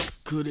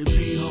could it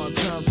be hard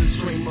times that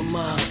strained my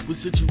mind with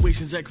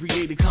situations that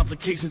created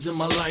complications in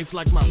my life,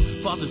 like my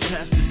father's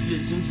past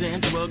decisions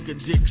and drug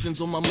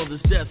addictions, or my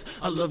mother's death?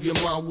 I love your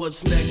mom,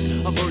 what's next?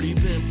 I've already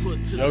been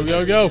put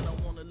to Yo.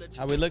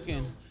 How we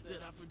looking?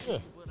 Yeah.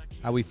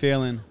 How we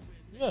feeling?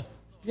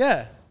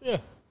 Yeah.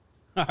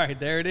 All right,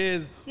 there it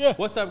is. Yeah.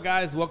 What's up,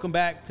 guys? Welcome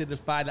back to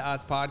Defy the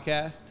Odds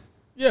podcast.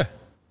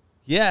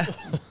 Yeah.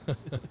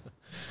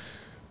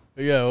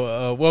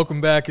 Welcome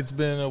back. It's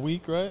been a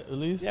week, right? At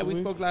least. Yeah, we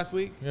spoke last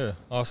week. Yeah,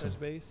 awesome. Touch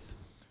base.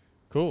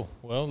 Cool.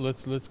 Well,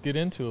 let's get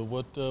into it.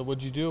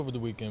 What'd you do over the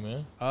weekend,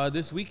 man?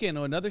 This weekend,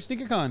 another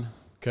SneakerCon.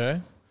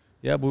 Okay.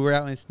 Yeah, we were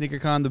out in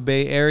SneakerCon, the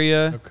Bay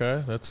Area.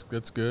 Okay, that's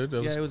good.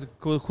 It was a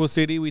cool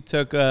city. We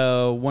took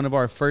one of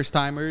our first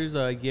timers,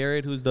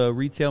 Garrett, who's the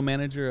retail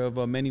manager of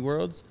Many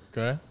Worlds.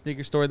 Okay.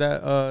 Sneaker store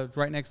that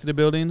right next to the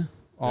building,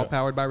 all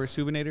powered by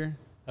Rejuvenator.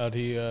 How'd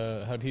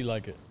he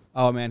like it?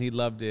 Oh man, he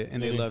loved it,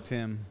 and they loved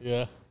him.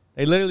 Yeah.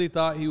 They literally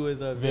thought he was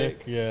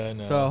Vic. Yeah, I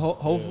know. So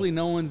hopefully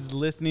no one's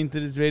listening to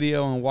this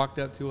video and walked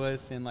up to us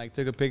and like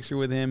took a picture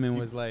with him and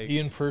was like, he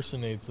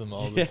impersonates them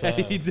all the time.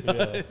 Yeah, he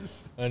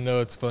does. Yeah. I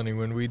know, it's funny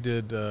when we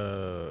did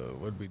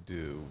what'd we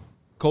do?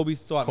 Colby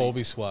Swap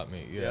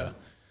Meet. Yeah.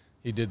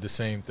 He did the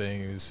same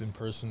thing. He was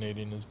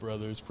impersonating his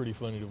brother. It's pretty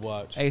funny to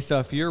watch. Hey, so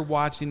if you're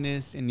watching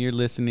this and you're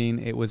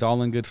listening, it was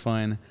all in good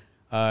fun.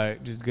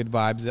 Just good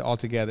vibes all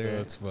together. Yeah,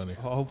 that's funny.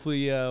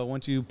 Hopefully,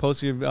 once you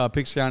post your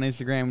picture on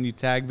Instagram and you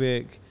tag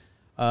Vic,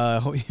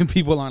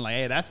 people aren't like,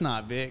 hey, that's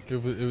not Vic.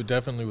 It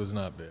definitely was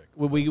not Vic.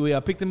 We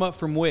picked him up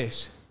from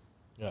Wish.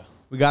 Yeah.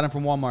 We got him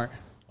from Walmart.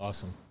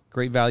 Awesome.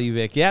 Great value,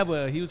 Vic. Yeah,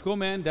 but he was cool,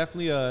 man.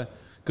 Definitely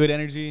good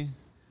energy,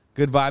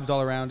 good vibes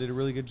all around. Did a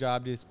really good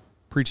job just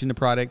preaching the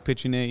product,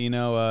 pitching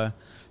it,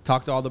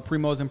 talked to all the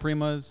primos and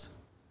primas.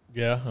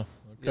 Yeah. Okay.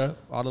 Yeah,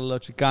 all the little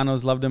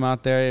Chicanos loved him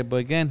out there. But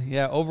again,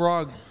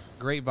 overall,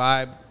 great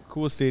vibe,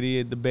 cool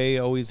city. The Bay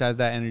always has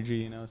that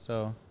energy,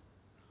 so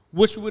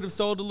wish we would have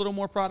sold a little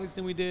more products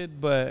than we did,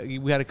 but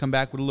we had to come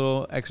back with a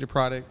little extra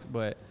product.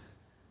 But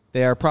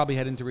they are probably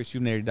heading to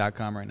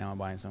rejuvenator.com right now and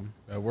buying some.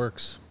 That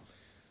works.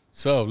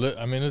 So,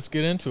 let's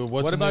get into it.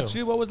 What about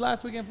you? What was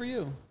last weekend for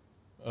you?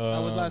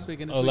 How was last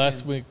weekend?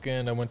 Last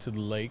weekend I went to the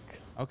lake.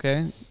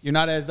 Okay. You're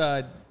not as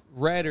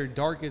red or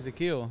dark as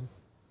Akil.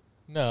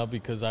 No,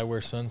 because I wear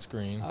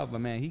sunscreen. Oh, but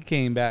man, he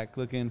came back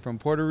looking from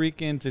Puerto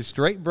Rican to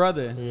straight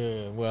brother.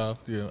 Yeah, well,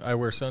 I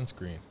wear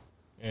sunscreen,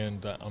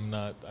 and I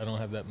don't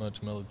have that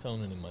much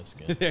melatonin in my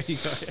skin. There you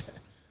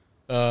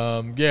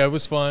go. Yeah, it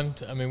was fun.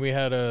 I mean, we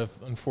had a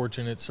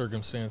unfortunate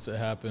circumstance that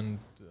happened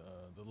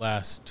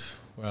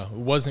it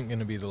wasn't going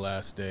to be the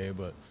last day,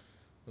 but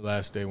the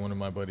last day, one of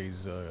my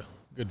buddies'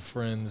 good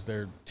friends,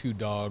 their 2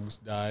 dogs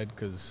died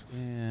because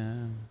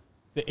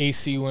the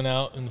AC went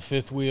out in the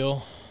fifth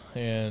wheel.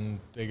 And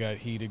they got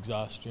heat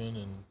exhaustion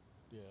and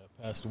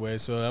passed away.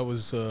 So that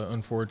was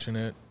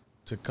unfortunate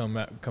to come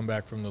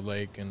back from the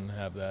lake and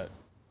have that,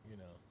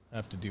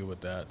 have to deal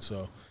with that.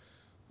 So,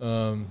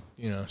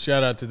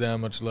 shout out to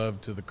them. Much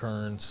love to the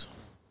Kerns.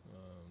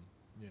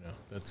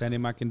 That's sending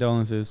my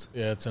condolences.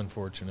 Yeah, it's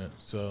unfortunate.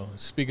 So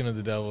speaking of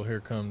the devil, here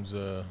comes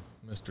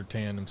Mr.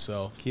 Tan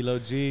himself. Kilo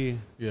G.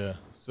 Yeah.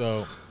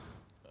 So,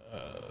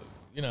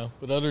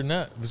 but other than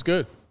that, it was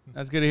good.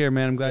 That's good to hear,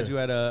 man. I'm glad you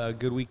had a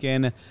good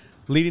weekend.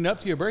 Leading up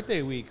to your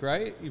birthday week,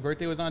 right? Your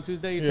birthday was on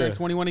Tuesday. You turned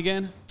 21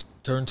 again?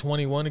 Turned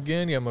 21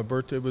 again. Yeah, my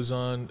birthday was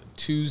on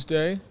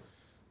Tuesday.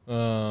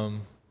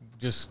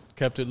 Just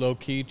kept it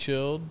low-key,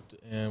 chilled,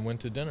 and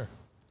went to dinner.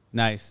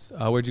 Nice.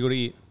 Where'd you go to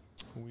eat?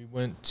 We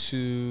went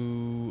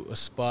to a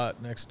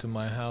spot next to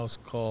my house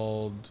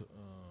called,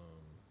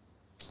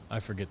 I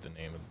forget the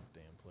name of the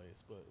damn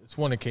place, but it's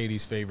one of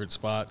Katie's favorite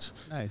spots.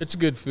 Nice. It's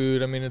good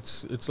food. I mean,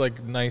 it's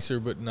like nicer,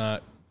 but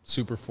not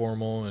super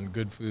formal, and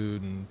good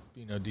food, and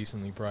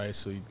decently priced,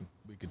 so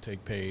we could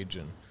take Paige,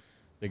 and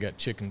they got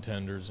chicken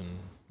tenders, and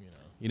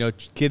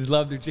kids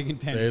love their chicken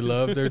tenders. They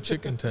love their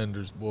chicken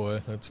tenders,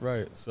 boy. That's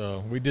right.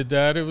 So we did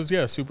that. It was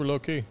super low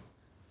key.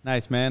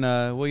 Nice, man.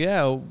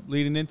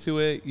 Leading into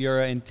it,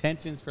 your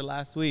intentions for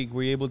last week,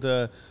 were you able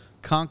to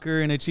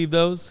conquer and achieve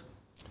those?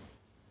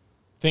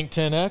 Think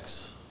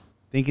 10x.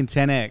 Thinking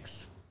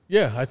 10x.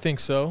 Yeah, I think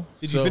so.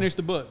 Did you finish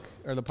the book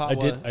or the pot?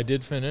 I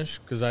did finish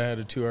because I had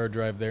a 2-hour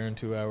drive there and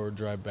 2-hour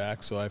drive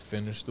back, so I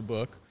finished the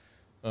book.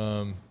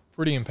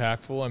 Pretty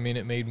impactful. I mean,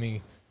 it made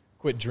me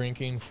quit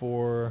drinking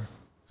for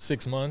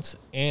 6 months,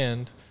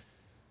 and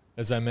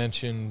as I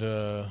mentioned,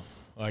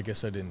 I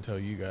guess I didn't tell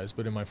you guys,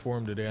 but in my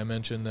forum today, I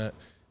mentioned that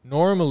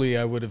normally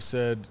I would have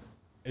said,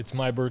 it's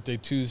my birthday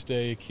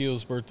Tuesday,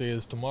 Akil's birthday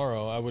is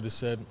tomorrow. I would have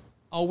said,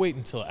 I'll wait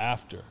until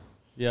after.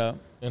 Yeah.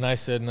 And I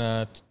said,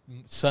 nah,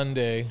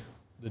 Sunday,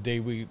 the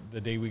day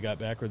we got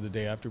back, or the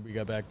day after we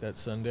got back that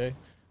Sunday,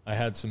 I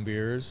had some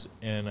beers,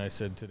 and I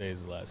said,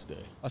 today's the last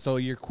day. So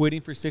you're quitting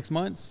for 6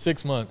 months?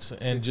 6 months,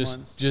 and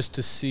just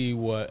to see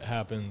what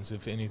happens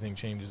if anything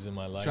changes in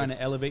my life. Trying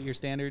to elevate your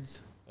standards?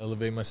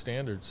 Elevate my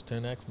standards,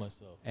 10x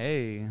myself.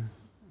 Hey,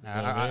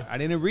 I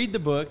didn't read the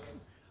book,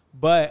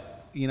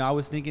 but, I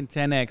was thinking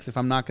 10x if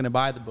I'm not going to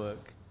buy the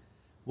book.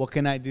 what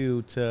can I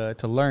do to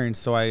learn?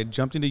 So I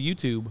jumped into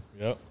YouTube.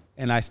 Yep.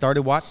 And I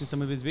started watching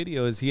some of his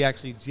videos. He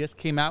actually just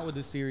came out with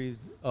a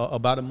series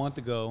about a month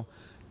ago.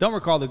 Don't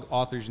recall the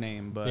author's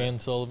name, but Dan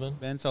Sullivan.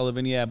 Ben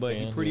Sullivan, yeah. But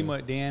Dan, he pretty yeah.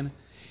 much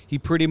He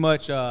pretty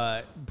much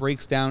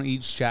breaks down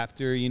each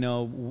chapter. You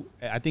know,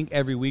 I think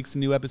every week's a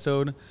new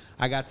episode.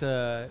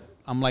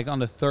 I'm like on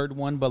the third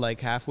one, but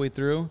like halfway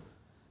through.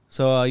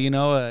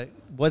 So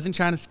wasn't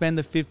trying to spend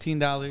the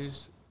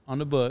 $15 on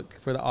the book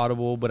for the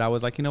Audible, but I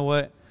was like, you know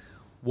what?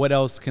 What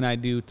else can I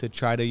do to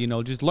try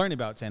to just learn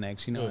about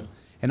 10X? Yeah.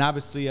 And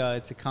obviously,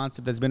 it's a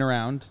concept that's been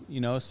around,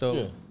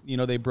 so,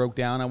 they broke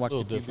down. I watched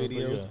a few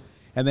videos. Yeah.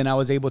 And then I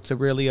was able to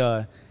really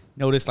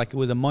notice, like, it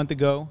was a month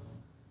ago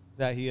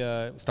that he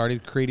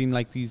started creating,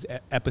 like, these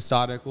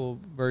episodical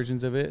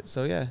versions of it.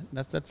 So, yeah,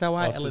 that's how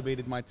I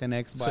elevated my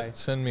 10X by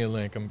send me a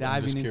link. I'm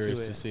just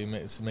curious to see.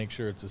 Make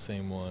sure it's the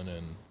same one.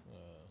 And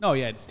no,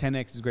 yeah, it's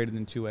 10X is greater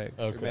than 2X.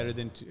 Okay. Or better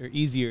than, or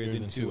easier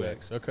than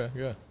 2X. Okay,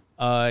 yeah.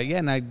 Yeah,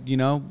 and I,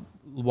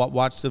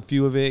 watched a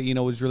few of it,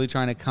 was really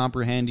trying to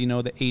comprehend, the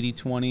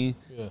 80-20,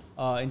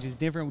 and just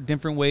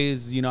different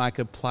ways, I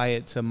could apply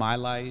it to my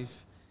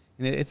life.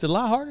 And it's a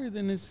lot harder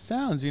than it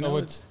sounds,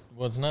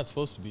 It's not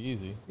supposed to be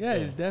easy. Yeah,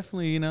 it's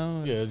definitely,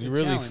 Yeah, you're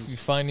really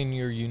finding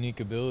your unique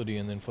ability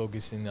and then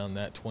focusing on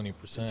that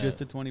 20%. Just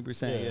the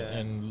 20%, yeah.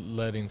 And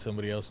letting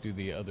somebody else do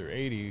the other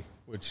 80,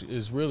 which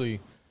is really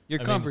your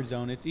comfort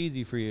zone. It's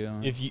easy for you.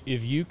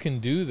 If you can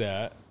do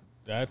that,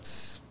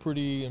 that's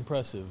pretty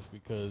impressive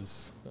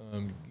because,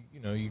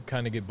 you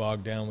kind of get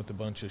bogged down with a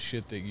bunch of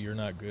shit that you're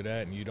not good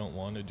at and you don't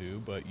want to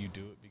do, but you do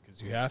it because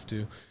you have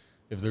to.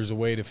 If there's a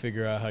way to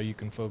figure out how you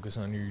can focus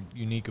on your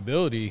unique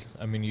ability,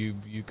 I mean,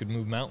 you could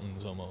move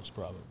mountains almost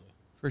probably.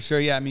 For sure,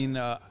 yeah. I mean,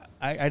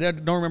 I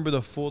don't remember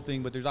the full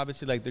thing, but there's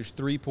obviously there's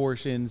 3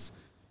 portions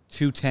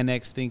to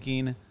 10X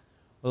thinking.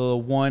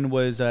 One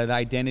was the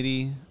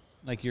identity,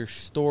 like your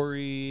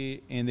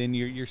story, and then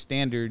your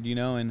standard,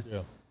 and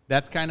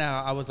that's kind of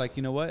how I was like,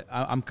 you know what?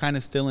 I'm kind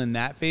of still in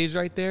that phase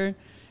right there.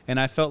 And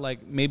I felt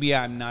like maybe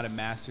I'm not a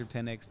master of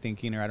 10X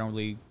thinking or I don't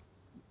really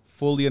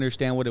fully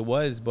understand what it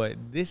was. But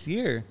this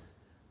year,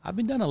 I've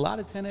been doing a lot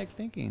of 10X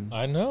thinking.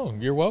 I know.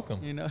 You're welcome.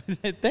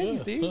 Thank you,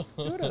 Steve.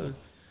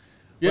 Kudos.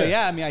 But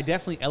yeah, I mean, I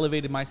definitely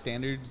elevated my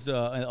standards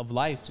of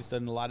life just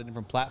on a lot of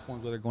different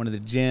platforms, whether going to the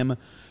gym,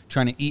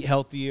 trying to eat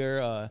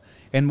healthier.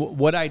 And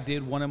what I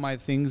did, one of my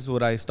things,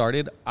 what I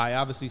started, I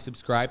obviously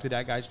subscribed to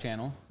that guy's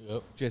channel.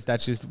 Yep.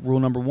 That's just rule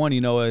number one.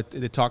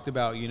 It talked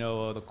about,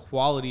 the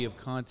quality of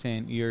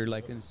content you're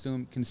like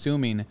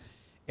consuming.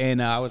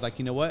 And I was like,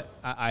 you know what?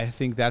 I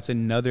think that's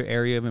another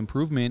area of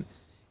improvement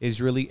is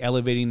really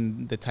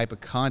elevating the type of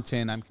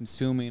content I'm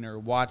consuming or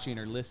watching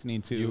or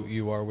listening to.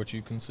 You are what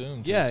you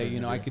consume. Yeah,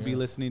 I could be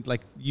listening.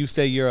 Like you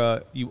say,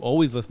 you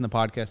always listen to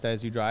podcasts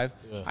as you drive.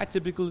 Yeah. I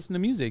typically listen to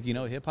music,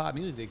 hip hop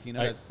music.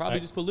 It's probably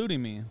just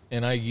polluting me.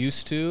 And I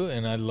used to,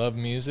 and I love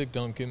music.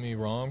 Don't get me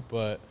wrong,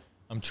 but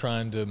I'm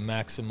trying to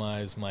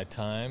maximize my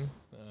time,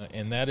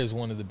 and that is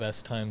one of the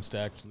best times to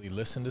actually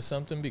listen to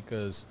something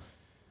because,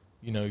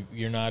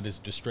 you're not as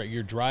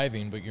You're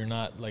driving, but you're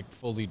not like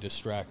fully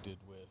distracted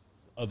with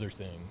other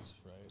things,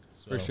 right?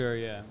 For sure,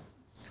 yeah.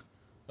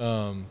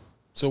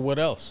 So what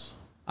else?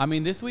 I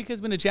mean, this week has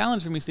been a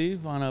challenge for me,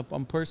 Steve, on a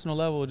personal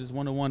level, just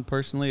one-on-one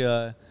personally.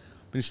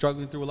 Been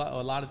struggling through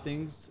a lot of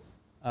things.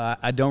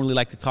 I don't really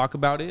like to talk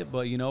about it,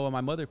 but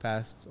my mother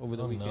passed over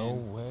the weekend. No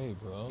way,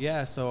 bro.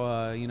 Yeah, so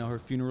her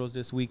funeral's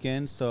this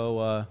weekend,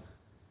 so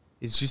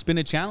it's just been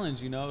a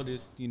challenge.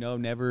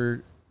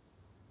 Never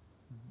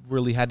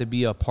really had to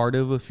be a part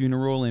of a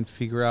funeral and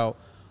figure out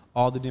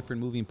all the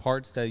different moving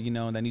parts that,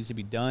 that needs to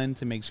be done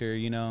to make sure,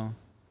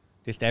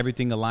 just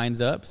everything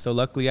aligns up. So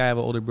luckily I have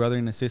an older brother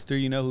and a sister,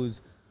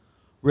 who's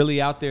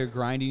really out there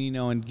grinding,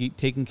 and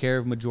taking care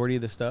of majority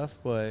of the stuff.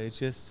 But it's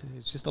just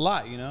a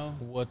lot,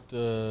 What,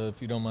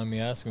 if you don't mind me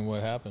asking,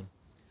 what happened?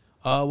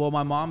 Well,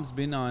 my mom's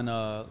been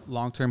on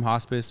long-term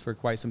hospice for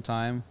quite some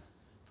time.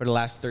 For the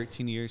last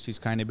 13 years, she's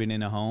kind of been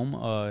in a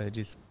home,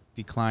 just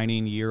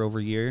declining year over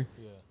year.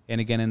 Yeah. And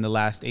again, in the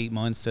last 8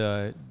 months,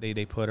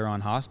 they put her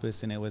on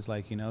hospice, and it was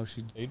like,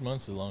 she... 8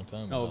 months is a long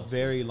time. No,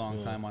 very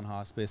long time on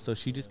hospice. So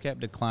she just kept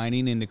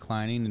declining and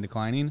declining and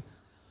declining.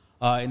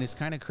 And it's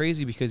kind of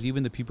crazy because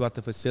even the people at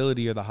the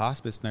facility or the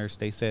hospice nurse,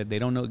 they said they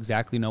don't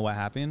exactly know what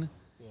happened.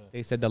 Yeah.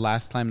 They said the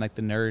last time, like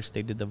the nurse,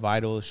 they did the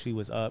vitals, she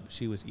was up,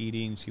 she was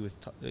eating, she was,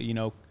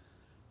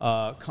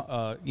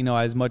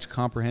 as much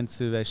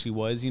comprehensive as she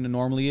was,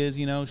 normally is,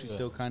 she's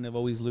still kind of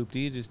always looped.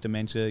 Just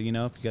dementia, if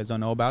you guys don't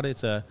know about it,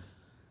 it's a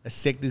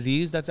sick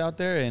disease that's out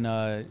there,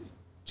 and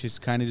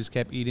just kind of just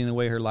kept eating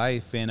away her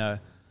life. And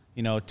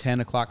 10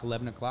 o'clock,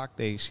 11 o'clock,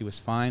 she was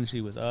fine, she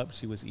was up,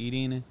 she was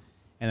eating,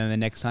 and then the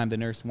next time the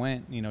nurse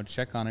went, to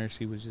check on her,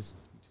 she was just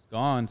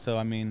gone. So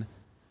I mean,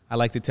 I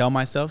like to tell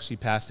myself she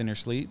passed in her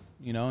sleep,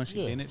 and she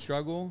didn't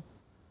struggle.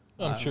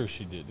 I'm sure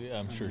she did. Yeah,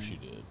 I'm sure she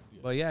did. Yeah.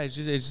 But yeah, it's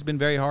just been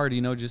very hard,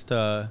 just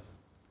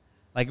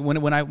like when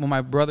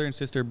my brother and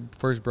sister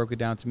first broke it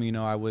down to me,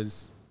 I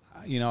was,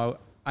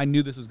 I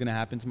knew this was going to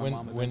happen to my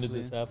mom eventually. When did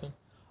this happen?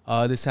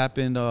 This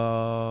happened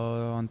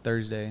on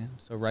Thursday,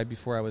 so right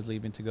before I was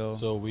leaving to go.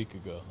 So a week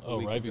ago.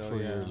 Right before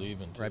you were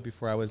leaving. Right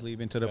before I was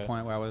leaving, to the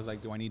point where I was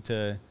like, do I need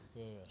to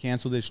Yeah.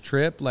 cancel this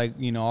trip? Like,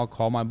 I'll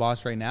call my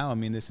boss right now. I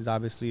mean, this is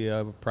obviously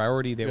a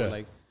priority. They were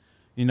like,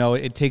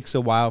 it takes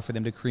a while for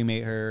them to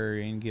cremate her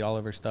and get all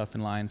of her stuff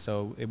in line.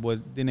 So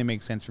didn't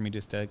make sense for me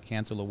just to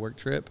cancel a work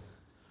trip.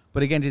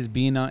 But again, just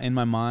being in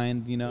my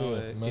mind,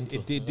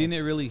 it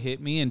didn't really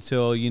hit me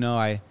until,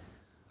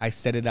 I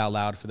said it out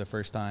loud for the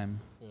first time.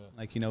 Yeah.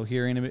 Like,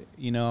 hearing it,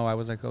 I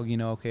was like, oh,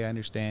 okay, I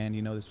understand,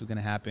 this was going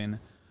to happen.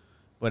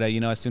 But,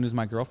 as soon as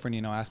my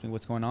girlfriend, asked me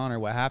what's going on or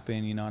what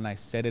happened, and I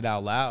said it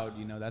out loud,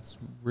 that's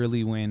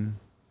really when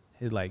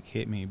it, like,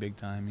 hit me big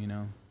time,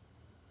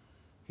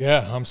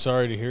 Yeah, I'm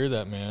sorry to hear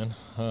that, man.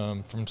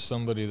 From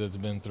somebody that's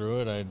been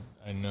through it,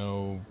 I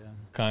know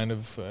kind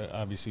of,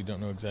 obviously don't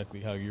know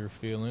exactly how you're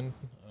feeling,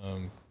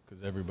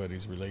 because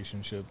everybody's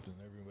relationship and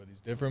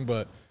everybody's different.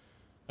 But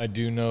I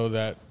do know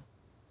that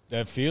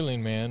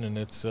feeling, man, and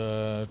it's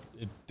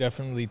it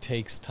definitely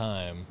takes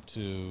time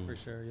to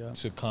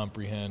to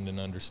comprehend and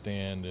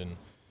understand. And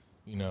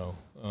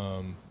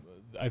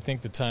I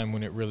think the time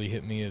when it really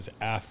hit me is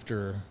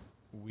after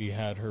we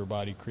had her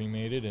body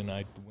cremated, and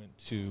I went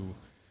to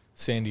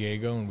San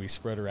Diego and we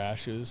spread her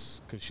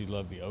ashes because she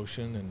loved the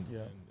ocean,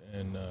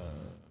 and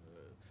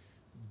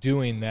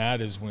doing that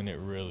is when it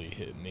really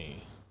hit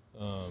me,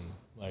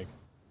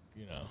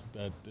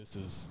 that this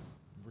is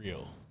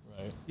real.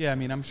 Right. Yeah, I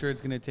mean, I'm sure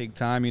it's going to take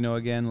time,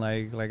 again,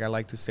 like I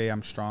like to say,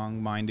 I'm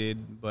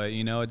strong-minded, but,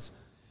 it's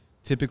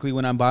typically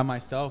when I'm by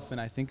myself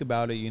and I think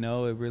about it,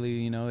 it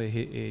really,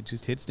 it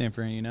just hits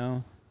different,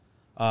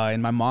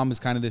 and my mom is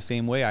kind of the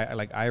same way.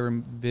 I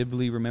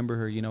vividly remember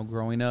her,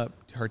 growing up,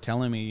 her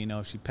telling me,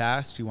 if she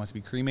passed, she wants to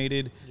be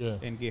cremated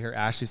and get her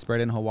ashes spread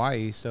in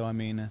Hawaii. So, I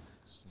mean,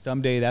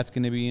 someday that's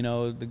going to be,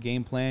 the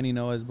game plan,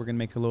 as we're going to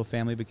make a little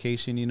family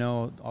vacation,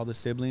 all the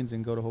siblings,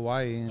 and go to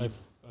Hawaii. And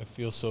I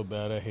feel so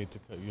bad. I hate to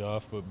cut you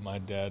off, but my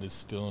dad is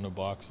still in a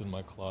box in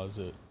my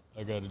closet.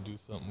 I got to do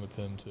something with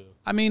him too.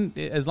 I mean,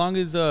 as long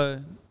as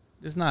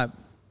as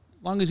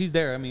long as he's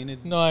there. I mean,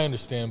 no, I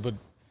understand, but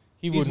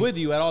he's with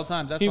you at all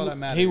times. That's all that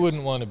matters. He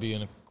wouldn't want to be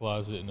in a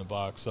closet in a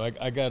box. So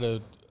I got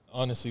to,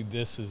 honestly,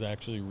 this has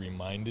actually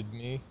reminded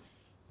me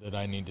that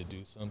I need to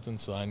do something.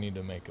 So I need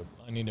to make a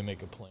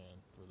plan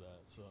for that.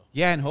 So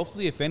yeah, and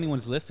hopefully, if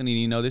anyone's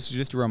listening, this is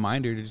just a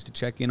reminder just to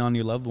check in on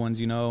your loved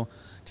ones.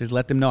 Just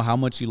let them know how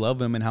much you love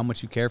them and how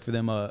much you care for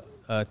them.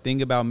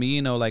 Thing about me,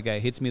 like,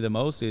 it hits me the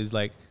most is,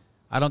 like,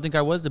 I don't think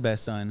I was the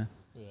best son.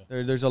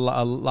 Yeah. There's a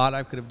lot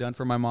I could have done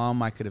for my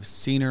mom. I could have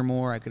seen her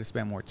more. I could have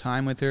spent more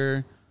time with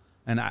her.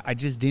 And I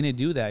just didn't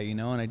do that,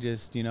 and I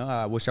just,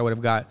 I wish I would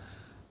have got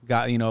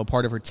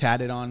part of her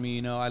tatted on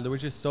me. There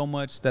was just so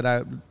much that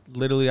I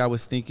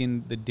was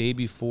thinking the day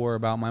before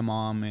about my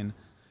mom, and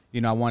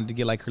I wanted to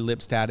get, like, her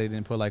lips tatted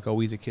and put, like,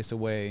 always a kiss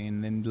away.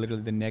 And then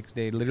literally the next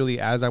day,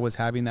 as I was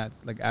having that,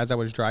 like, as I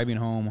was driving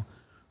home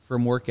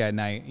from work at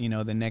night,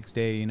 the next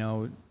day,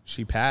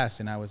 she passed.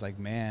 And I was like,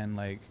 man,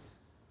 like,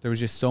 there was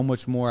just so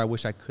much more I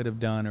wish I could have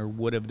done or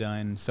would have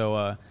done.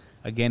 So,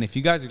 again, if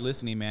you guys are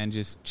listening, man,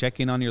 just check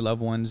in on your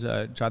loved ones.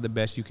 Try the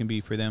best you can be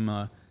for them.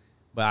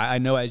 But I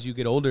know as you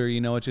get older,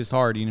 it's just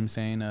hard, you know what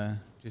I'm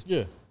saying?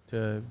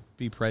 To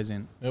be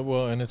present. Yeah,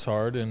 well, and it's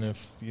hard. And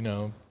if,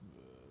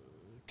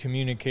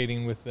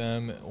 communicating with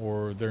them,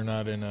 or they're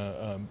not in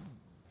a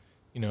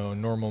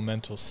normal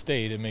mental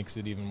state, it makes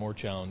it even more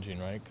challenging,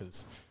 right?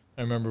 Because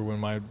I remember when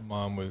my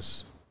mom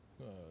was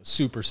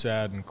super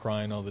sad and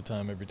crying all the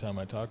time every time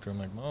I talked to her. I'm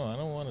like, Mom, I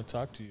don't want to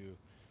talk to you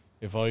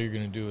if all you're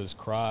going to do is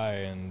cry.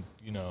 And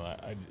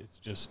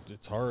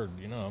it's hard.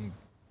 I'm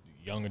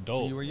a young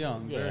adult. You were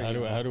young. Yeah.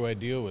 How do I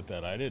deal with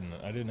that? I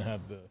didn't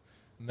have the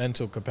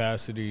mental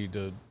capacity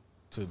to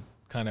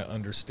kind of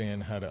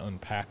understand how to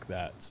unpack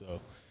that.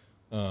 So.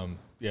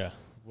 Yeah.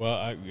 Well,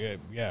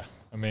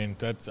 I mean,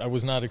 I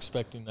was not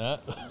expecting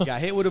that.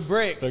 Got hit with a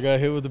brick. I got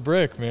hit with a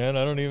brick, man.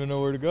 I don't even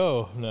know where to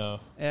go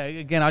now.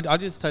 Again, I'll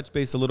just touch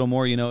base a little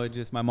more.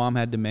 My mom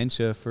had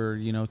dementia for,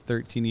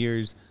 13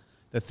 years.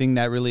 The thing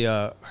that really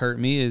hurt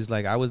me is,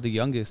 like, I was the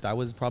youngest. I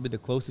was probably the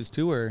closest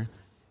to her.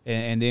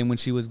 And then when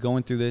she was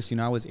going through this,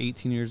 I was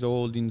 18 years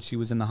old and she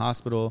was in the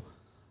hospital.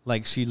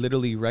 Like, she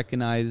literally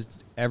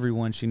recognized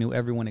everyone. She knew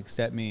everyone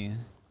except me.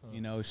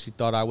 She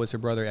thought I was her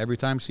brother. Every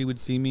time she would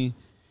see me,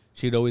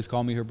 she'd always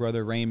call me her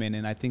brother Raymond.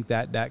 And I think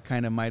that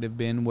kind of might have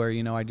been where,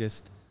 I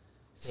just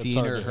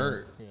seeing her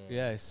hurt.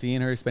 Yeah,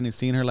 seeing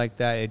her like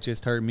that, it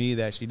just hurt me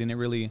that she didn't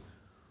really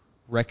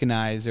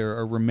recognize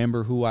or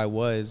remember who I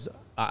was.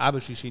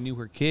 Obviously, she knew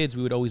her kids.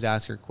 We would always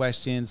ask her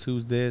questions.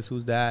 Who's this?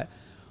 Who's that?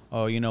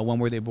 Oh, when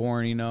were they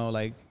born?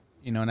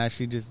 And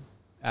actually just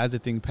as the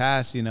thing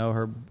passed,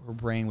 her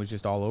brain was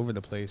just all over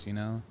the place,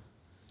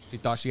 She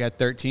thought she had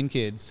 13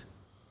 kids.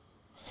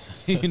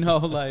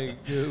 Like,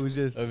 it was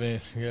just. I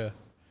mean, yeah.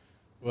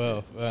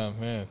 Well,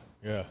 man,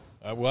 yeah.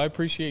 Well, I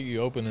appreciate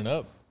you opening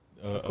up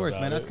Of course,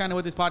 man. That's kind of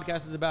what this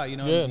podcast is about.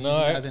 Using it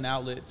as an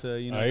outlet to,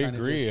 I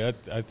agree. I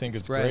think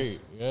express. It's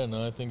great. Yeah,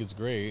 no, I think it's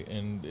great.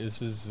 And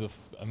this is,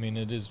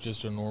 it is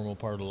just a normal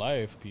part of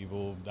life.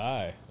 People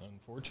die,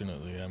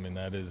 unfortunately.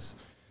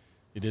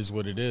 It is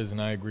what it is.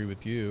 And I agree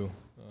with you.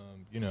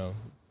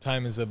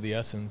 Time is of the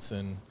essence.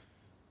 And,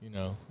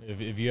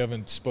 if you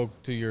haven't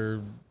spoke to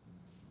your,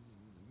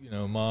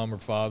 mom or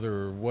father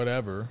or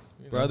whatever,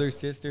 brothers,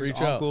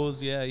 sisters,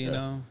 uncles, you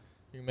know.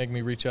 You can make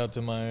me reach out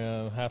to my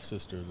half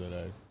sister that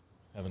I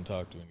haven't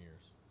talked to in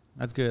years.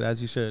 That's good,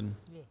 as you should.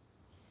 Yeah.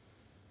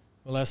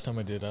 Well, last time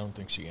I did, I don't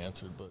think she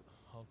answered, but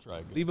I'll try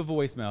again. Leave a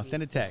voicemail.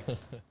 Send a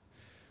text.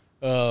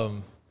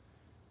 Well,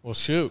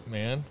 shoot,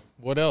 man.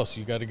 What else?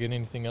 You got to get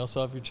anything else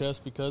off your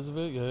chest because of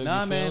it?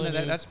 Nah, man.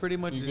 That's pretty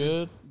much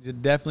it.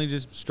 Definitely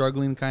just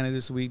struggling kind of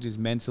this week, just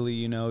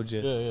mentally,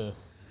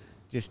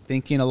 just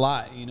thinking a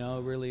lot,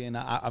 really. And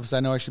obviously,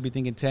 I know I should be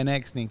thinking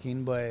 10x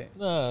thinking, but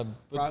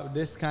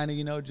this kind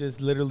of,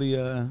 just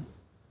literally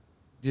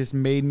just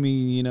made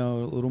me, a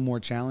little more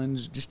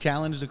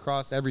challenged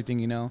across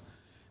everything,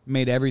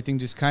 made everything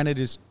just kind of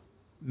just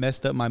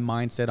messed up my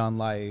mindset on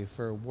life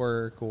or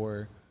work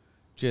or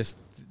just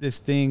this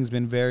thing's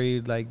been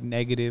very like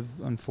negative,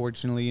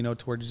 unfortunately,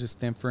 towards just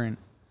different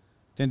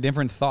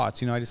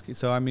thoughts, I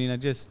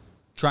just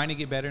trying to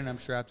get better. And I'm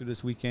sure after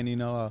this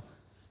weekend,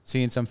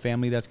 seeing some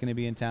family that's going to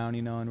be in town,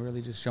 and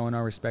really just showing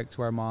our respect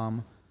to our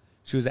mom.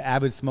 She was an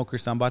avid smoker,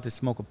 so I'm about to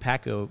smoke a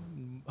pack of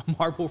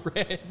Marlboro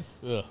Reds.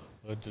 Yeah,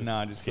 just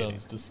sounds kidding.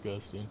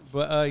 Disgusting.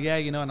 But,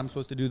 and I'm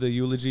supposed to do the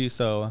eulogy,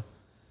 so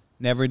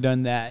never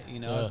done that,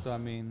 so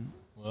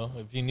Well,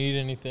 if you need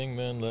anything,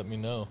 man, let me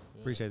know.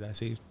 Yeah. Appreciate that,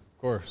 Steve.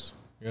 Of course,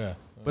 yeah.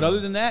 But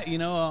other than that,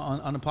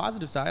 on the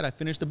positive side, I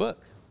finished the book.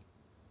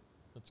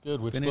 That's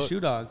good. Which finished book? Shoe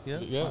Dog, yeah.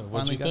 Yeah,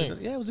 what'd you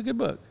think? Yeah, it was a good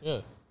book. Yeah.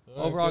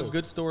 Overall,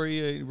 good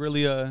story,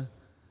 really of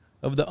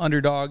the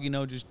underdog,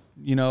 just,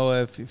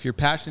 if you're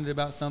passionate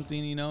about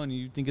something, and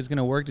you think it's going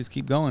to work, just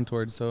keep going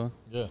towards. So,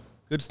 yeah,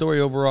 good story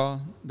overall.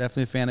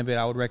 Definitely a fan of it.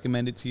 I would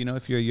recommend it to,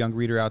 if you're a young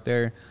reader out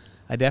there.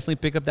 I definitely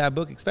pick up that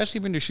book, especially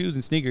if you're into shoes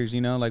and sneakers,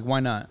 why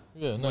not?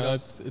 Yeah, no,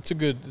 it's a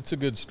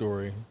good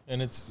story,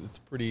 and it's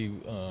pretty,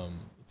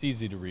 it's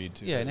easy to read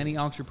too. Yeah, and any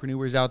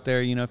entrepreneurs out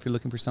there, if you're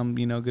looking for some,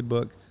 good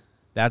book,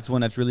 that's one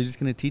that's really just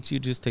going to teach you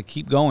just to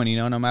keep going,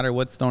 no matter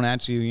what's thrown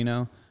at you,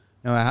 no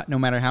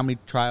matter how many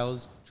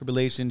trials,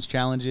 tribulations,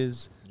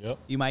 challenges. Yep.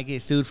 You might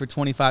get sued for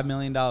 $25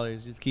 million.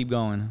 Just keep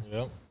going.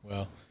 Yep.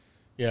 Well,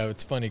 yeah,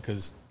 it's funny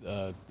because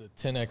the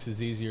 10X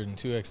is easier than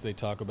 2X. They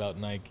talk about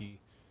Nike.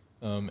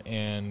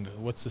 And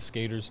what's the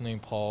skater's name?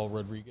 Paul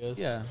Rodriguez?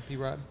 Yeah,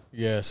 P-Rod.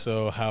 Yeah,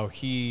 so how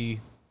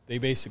they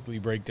basically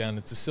break down,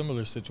 it's a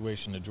similar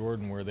situation to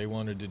Jordan where they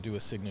wanted to do a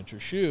signature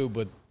shoe,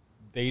 but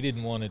they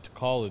didn't want it to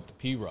call it the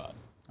P-Rod.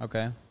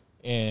 Okay.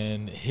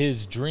 And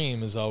his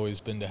dream has always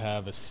been to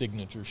have a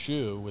signature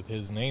shoe with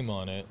his name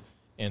on it.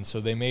 And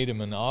so they made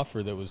him an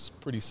offer that was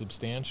pretty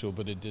substantial,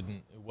 but it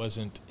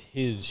wasn't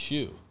his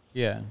shoe.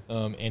 Yeah.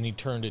 And he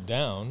turned it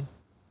down,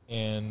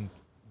 and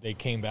they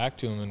came back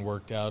to him and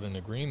worked out an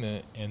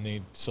agreement, and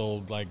they've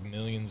sold like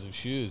millions of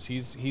shoes.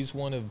 He's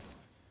one of,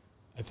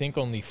 I think,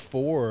 only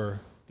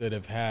 4 that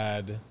have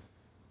had,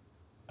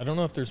 I don't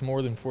know if there's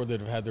more than 4 that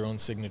have had their own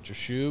signature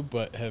shoe,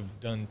 but have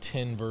done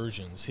 10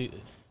 versions.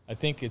 I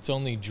think it's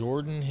only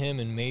Jordan, him,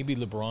 and maybe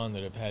LeBron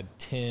that have had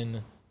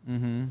 10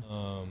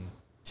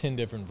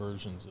 different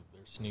versions of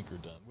their sneaker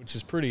done, which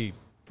is pretty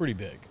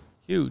big.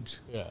 Huge.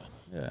 Yeah.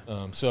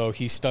 So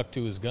he stuck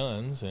to his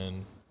guns,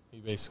 and he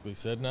basically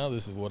said, no,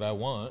 this is what I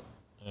want,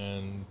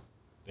 and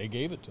they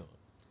gave it to him.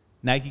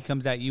 Nike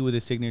comes at you with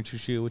a signature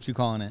shoe. What you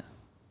calling it?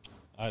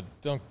 I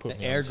don't put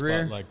me Air on the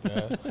Grear? spot like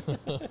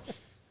that.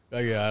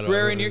 Yeah, I don't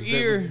Grear know. in your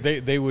ear.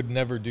 They would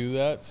never do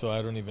that, so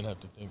I don't even have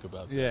to think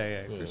about that.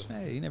 Yeah.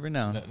 Hey, you never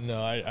know.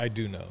 No, I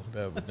do know.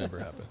 That would never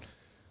happen.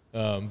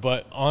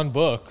 But on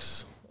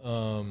books,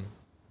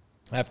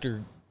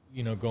 after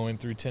going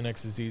through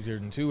 10X is easier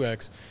than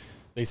 2X,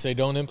 they say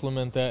don't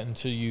implement that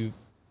until you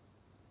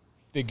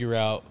figure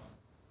out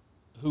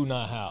who,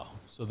 not how.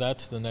 So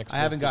that's the next. I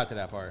haven't got to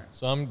that part.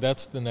 So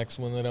that's the next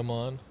one that I'm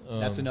on.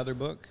 That's another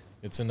book?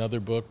 It's another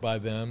book by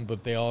them,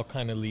 but they all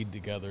kind of lead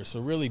together.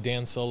 So really,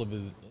 Dan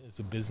Sullivan is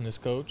a business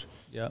coach.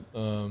 Yep.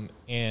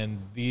 And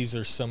these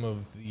are some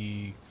of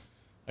the,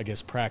 I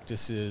guess,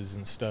 practices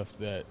and stuff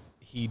that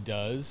he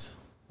does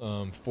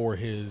for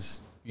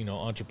his,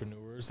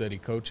 entrepreneurs that he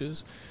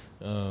coaches.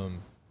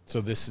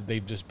 So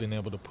they've just been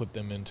able to put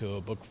them into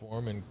a book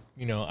form. And,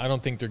 I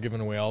don't think they're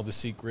giving away all the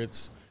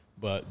secrets,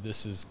 but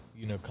this is,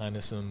 kind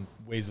of some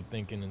ways of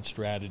thinking and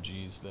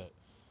strategies that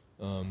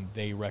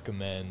they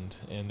recommend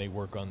and they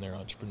work on their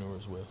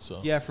entrepreneurs with.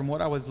 So yeah, from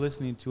what I was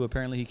listening to,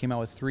 apparently he came out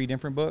with 3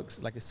 different books,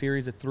 like a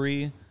series of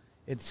 3.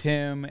 It's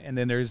him, and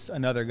then there's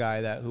another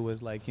guy who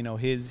was like,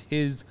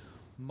 his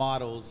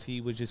models. He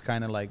was just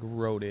kind of like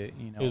wrote it,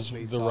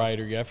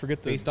 writer. Yeah, I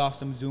forget based off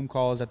some Zoom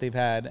calls that they've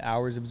had,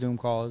 hours of Zoom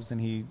calls, and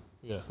he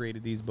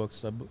created these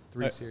books,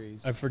 3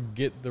 series. I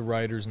forget the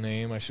writer's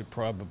name. I should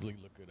probably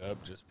look it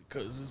up just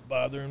because it's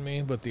bothering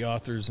me. But the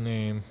author's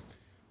name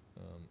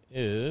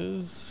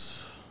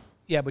is.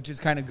 Yeah, but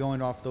just kind of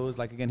going off those,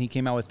 like, again, he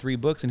came out with 3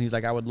 books, and he's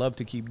like, I would love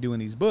to keep doing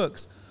these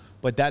books,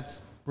 but that's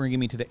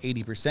bringing me to the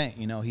 80%.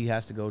 You know, he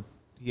has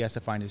to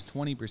find his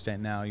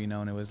 20% now, you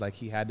know, and it was like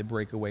he had to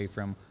break away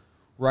from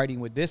writing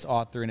with this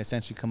author and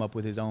essentially come up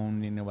with his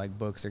own, you know, like,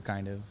 books are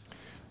kind of.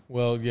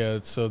 Well, yeah,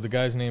 so the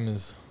guy's name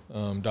is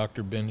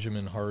Dr.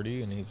 Benjamin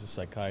Hardy, and he's a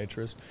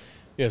psychiatrist.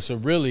 Yeah, so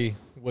really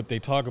what they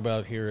talk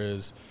about here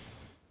is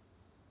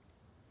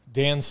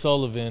Dan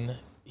Sullivan,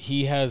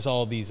 he has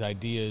all these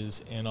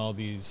ideas and all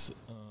these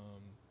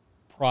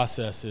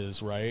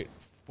processes, right,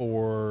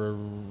 for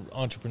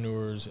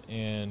entrepreneurs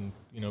and,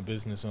 you know,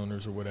 business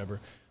owners or whatever,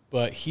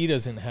 but he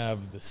doesn't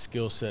have the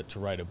skill set to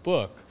write a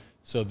book.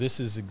 So this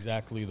is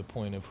exactly the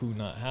point of who,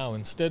 not how.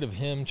 Instead of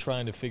him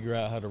trying to figure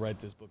out how to write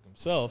this book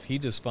himself, he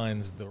just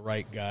finds the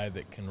right guy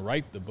that can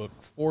write the book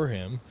for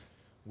him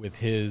with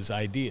his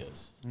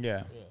ideas.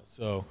 Yeah.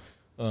 So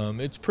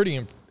it's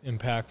pretty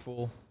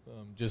impactful,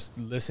 just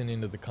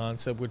listening to the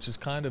concept, which is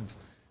kind of,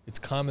 it's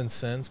common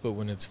sense, but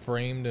when it's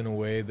framed in a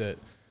way that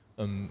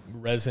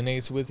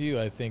resonates with you,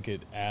 I think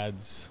it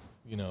adds,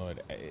 you know,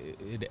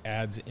 it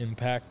adds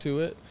impact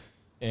to it,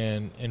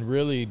 and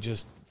really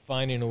just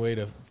finding a way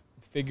to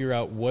figure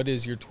out what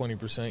is your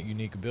 20%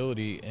 unique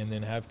ability, and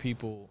then have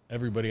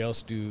everybody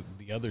else do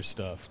the other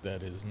stuff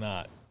that is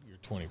not your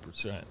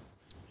 20%.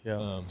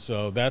 Yeah.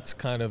 So that's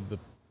kind of the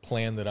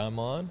plan that I'm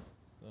on,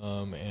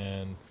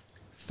 and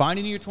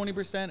Finding your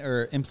 20%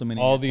 or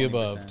implementing all your the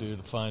 20%? above,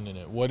 dude. Finding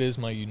it. What is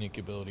my unique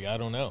ability? I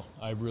don't know.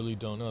 I really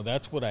don't know.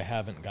 That's what I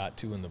haven't got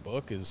to in the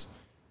book is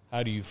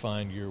how do you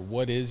find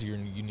what is your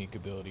unique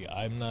ability?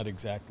 I'm not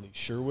exactly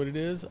sure what it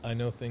is. I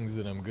know things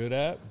that I'm good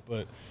at,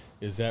 but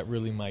is that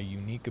really my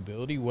unique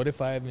ability? What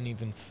if I haven't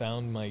even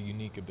found my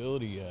unique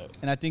ability yet?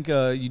 And I think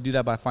you do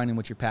that by finding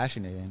what you're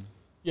passionate in.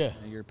 Yeah.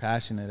 You're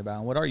passionate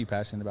about. What are you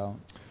passionate about?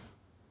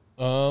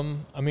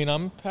 I mean,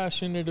 I'm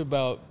passionate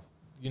about,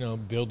 you know,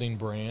 building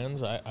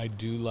brands. I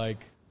do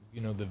like,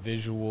 you know, the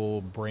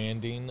visual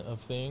branding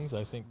of things.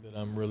 I think that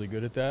I'm really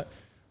good at that.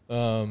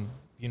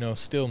 You know,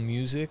 still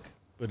music,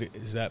 but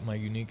is that my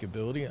unique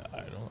ability?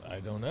 I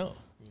don't know.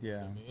 You know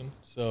what I mean?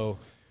 So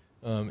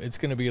it's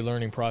going to be a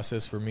learning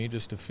process for me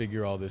just to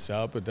figure all this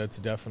out, but that's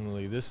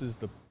definitely, this is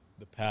the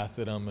path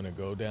that I'm going to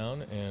go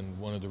down, and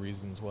one of the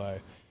reasons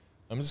why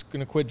I'm just going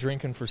to quit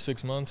drinking for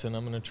 6 months, and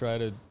I'm going to try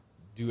to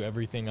do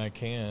everything I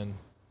can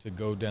to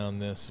go down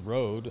this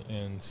road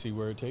and see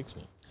where it takes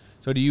me.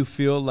 So do you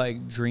feel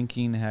like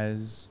drinking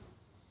has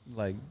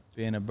like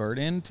been a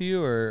burden to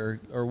you, or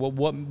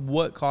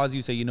what caused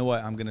you to say, you know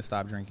what, I'm going to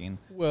stop drinking?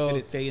 Well, did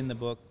it say in the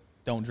book,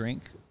 don't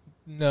drink?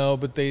 No,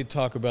 but they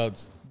talk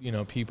about, you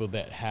know, people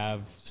that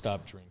have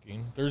stopped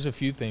drinking. There's a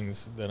few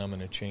things that I'm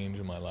going to change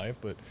in my life,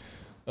 but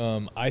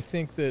I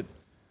think that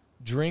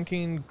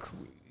drinking,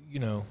 you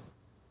know,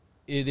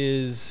 it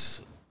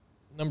is,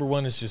 number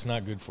one, it's just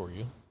not good for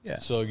you. Yeah.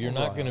 So you're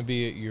not going to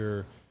be at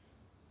your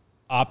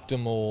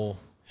optimal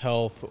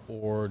health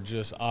or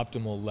just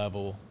optimal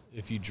level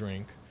if you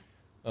drink.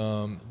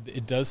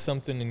 It does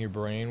something in your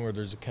brain where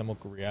there's a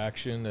chemical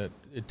reaction that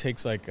it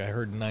takes, like I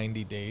heard,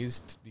 90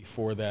 days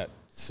before that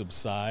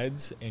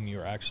subsides and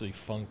you're actually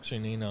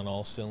functioning on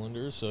all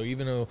cylinders. So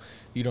even though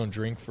you don't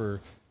drink for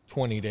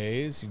 20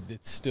 days,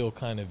 it's still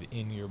kind of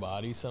in your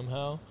body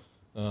somehow.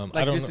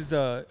 Like this is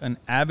an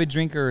avid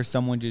drinker or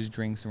someone just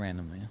drinks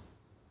randomly?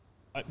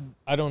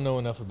 I don't know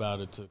enough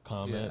about it to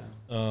comment,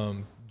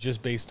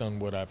 just based on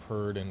what I've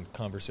heard and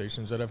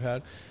conversations that I've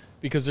had,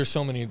 because there's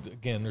so many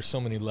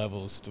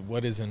levels to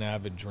what is an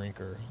avid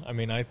drinker. I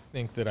mean, I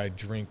think that I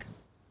drink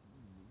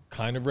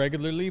kind of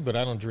regularly, but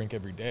I don't drink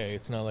every day.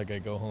 It's not like I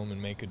go home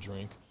and make a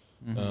drink.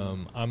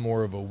 Mm-hmm. I'm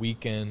more of a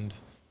weekend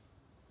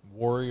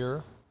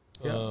warrior.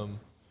 Yeah.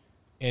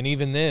 And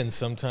even then,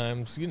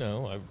 sometimes, you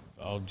know,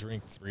 I'll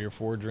drink 3 or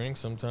 4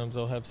 drinks. Sometimes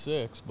I'll have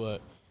 6,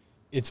 but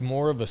it's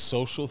more of a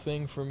social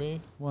thing for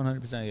me.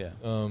 100%,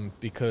 yeah.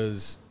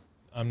 Because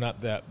I'm not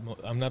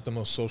the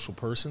most social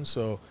person,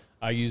 so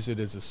I use it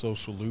as a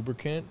social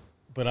lubricant,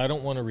 but I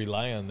don't want to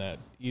rely on that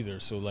either.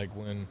 So like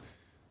when,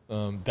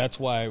 that's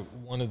why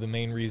one of the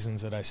main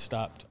reasons that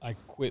I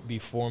quit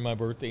before my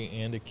birthday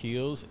and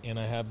Akil's, and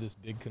I have this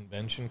big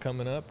convention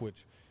coming up,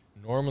 which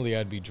normally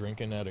I'd be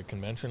drinking at a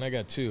convention. I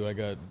got 2. I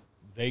got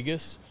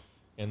Vegas,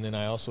 and then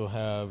I also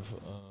have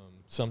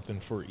something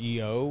for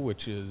EO,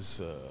 which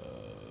is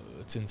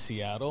it's in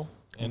Seattle,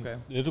 and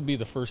it'll be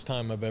the first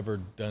time I've ever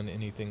done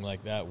anything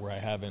like that where I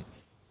haven't,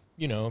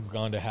 you know,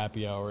 gone to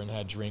happy hour and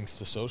had drinks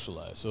to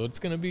socialize. So it's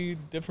going to be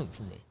different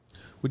for me.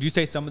 Would you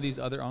say some of these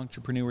other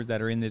entrepreneurs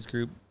that are in this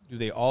group, do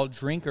they all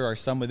drink, or are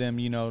some of them,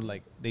 you know,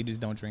 like they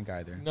just don't drink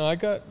either? No,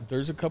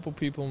 there's a couple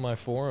people in my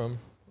forum.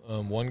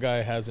 One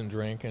guy hasn't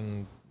drank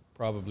in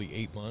probably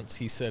 8 months.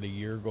 He set a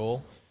year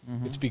goal.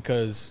 Mm-hmm. It's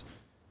because,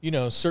 you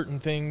know, certain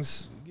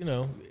things, you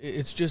know,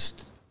 it's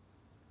just,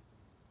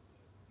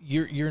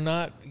 you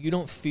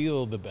don't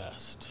feel the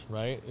best,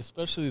 right?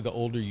 Especially the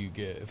older you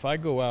get. If I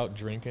go out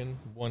drinking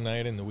one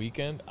night in the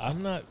weekend, I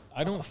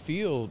don't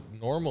feel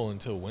normal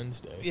until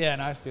Wednesday. Yeah,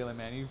 and I feel it,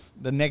 man.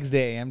 The next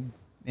day, I'm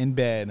in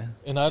bed.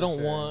 And I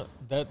don't want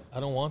that. I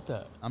don't want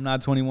that. I'm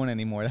not 21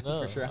 anymore. That's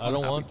for sure. I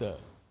don't want that.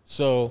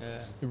 So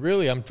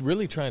really, I'm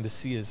really trying to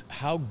see is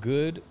how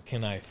good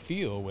can I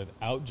feel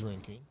without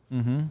drinking,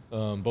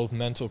 both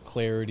mental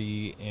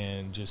clarity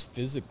and just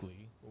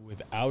physically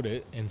without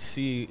it, and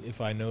see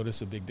if I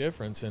notice a big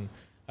difference. And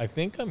I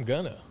think I'm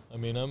gonna. I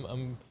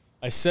mean,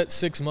 I set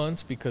 6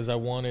 months because I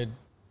wanted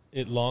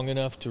it long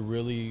enough to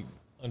really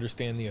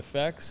understand the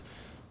effects,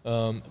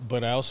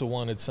 but I also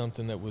wanted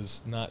something that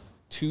was not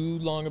too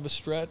long of a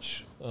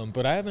stretch.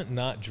 But I haven't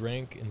not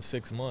drank in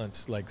 6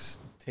 months, like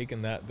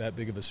taken that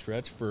big of a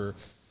stretch for,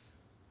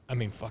 I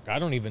mean, I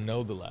don't even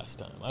know the last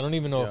time. I don't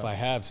even know if I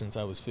have since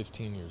I was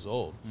 15 years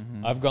old.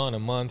 I've gone a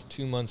month,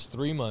 2 months,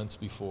 3 months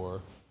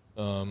before.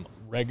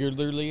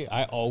 Regularly,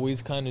 I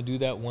always kind of do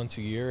that once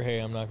a year. Hey,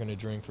 I'm not going to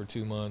drink for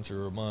 2 months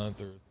or a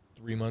month or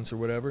 3 months or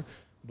whatever.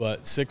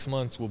 But 6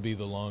 months will be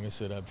the longest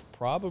that I've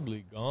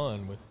probably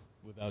gone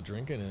without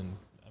drinking in,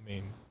 I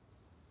mean,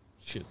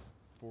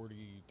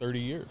 30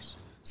 years.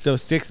 So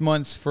 6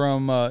 months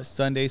from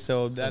Sunday,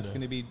 so that's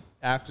going to be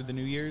after the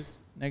New Year's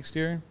next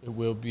year? It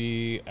will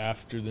be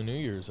after the New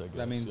Year's, I guess.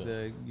 That means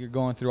you're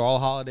going through all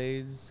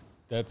holidays.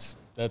 That's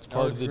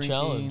part of the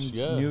challenge.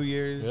 Yeah. New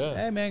Year's. Yeah.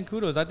 Hey, man,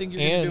 kudos. I think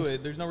you're going to do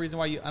it. There's no reason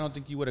why I don't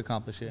think you would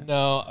accomplish it.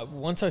 No,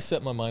 once I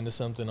set my mind to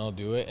something, I'll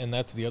do it. And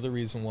that's the other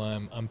reason why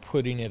I'm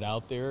putting it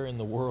out there in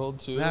the world,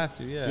 too. You have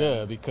to, yeah.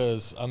 Yeah,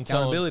 because I'm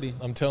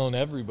telling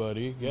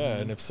everybody,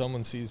 and if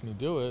someone sees me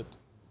do it,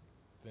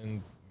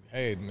 then,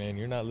 hey, man,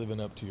 you're not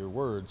living up to your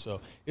word. So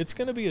it's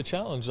going to be a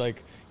challenge.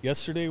 Like,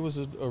 yesterday was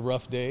a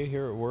rough day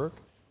here at work,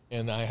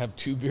 and I have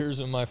 2 beers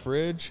in my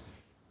fridge.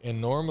 And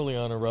normally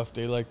on a rough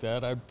day like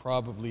that, I'd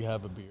probably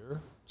have a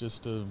beer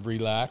just to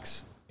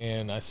relax.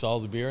 And I saw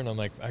the beer, and I'm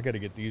like, I got to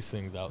get these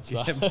things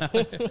outside.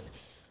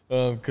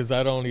 Because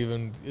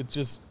it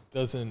just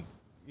doesn't,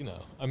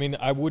 I mean,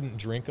 I wouldn't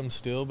drink them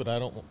still, but I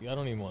don't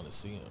even want to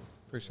see them.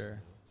 For sure.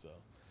 So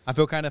I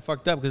feel kind of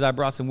fucked up because I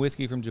brought some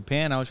whiskey from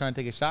Japan. I was trying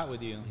to take a shot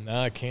with you. No,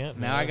 I can't.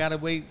 Now I got to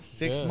wait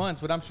 6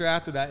 months, but I'm sure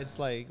after that, it's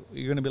like,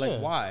 you're going to be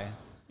like, why?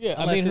 Yeah,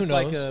 Unless I mean, who it's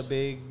knows? like a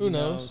big, who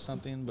knows?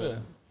 Something, but... Yeah.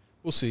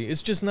 We'll see.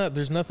 It's just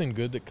there's nothing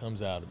good that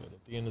comes out of it.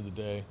 At the end of the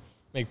day,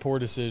 make poor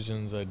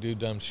decisions. I do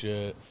dumb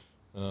shit.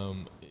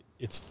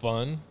 It's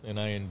fun, and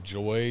I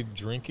enjoy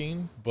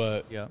drinking,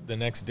 but the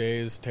next day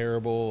is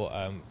terrible.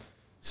 I'm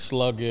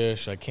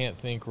sluggish. I can't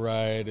think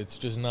right. It's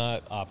just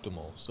not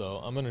optimal. So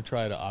I'm going to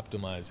try to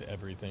optimize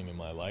everything in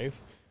my life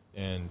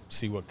and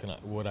see what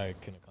I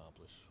can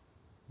accomplish.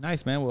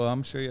 Nice, man. Well,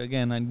 I'm sure,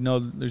 again, I know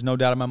there's no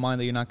doubt in my mind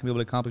that you're not going to be able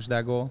to accomplish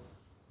that goal.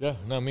 Yeah,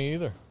 not me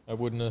either. I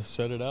wouldn't have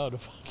set it out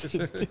if I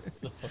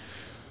didn't.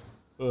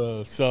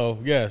 So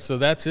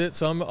that's it.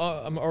 So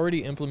I'm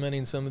already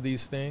implementing some of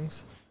these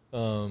things,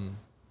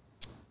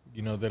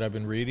 that I've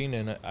been reading,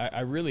 and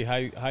I really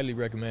highly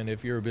recommend,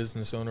 if you're a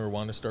business owner or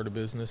want to start a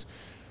business,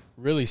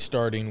 really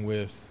starting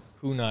with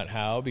who, not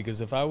how.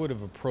 Because if I would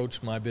have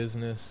approached my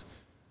business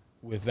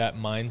with that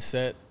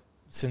mindset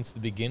since the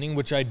beginning,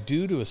 which I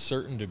do to a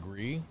certain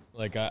degree,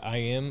 like I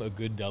am a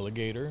good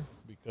delegator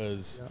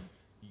because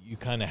you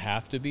kind of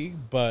have to be,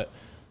 but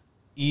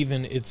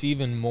it's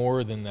even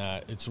more than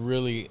that. It's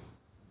really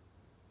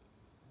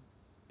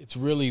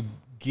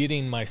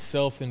getting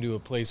myself into a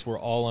place where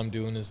all I'm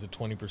doing is the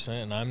 20%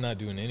 and I'm not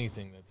doing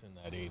anything that's in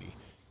that 80.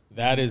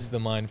 That is the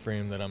mind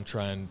frame that I'm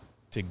trying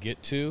to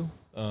get to.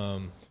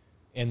 And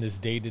this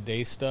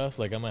day-to-day stuff,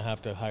 like I'm going to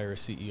have to hire a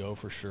CEO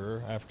for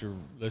sure. After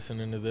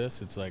listening to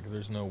this, it's like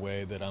there's no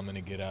way that I'm going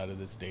to get out of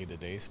this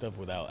day-to-day stuff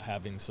without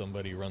having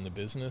somebody run the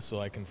business so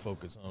I can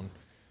focus on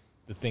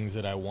the things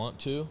that I want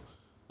to.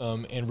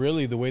 And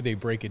really the way they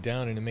break it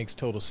down, and it makes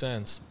total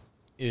sense,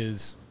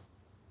 is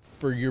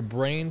for your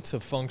brain to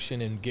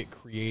function and get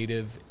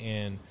creative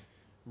and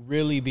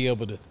really be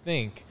able to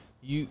think,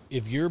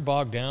 if you're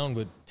bogged down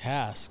with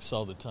tasks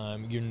all the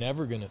time, you're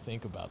never going to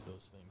think about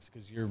those things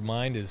because your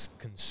mind is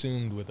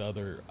consumed with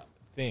other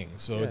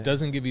things. So it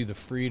doesn't give you the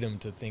freedom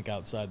to think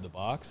outside the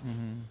box,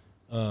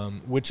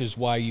 which is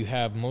why you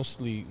have most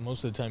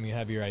of the time you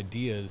have your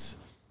ideas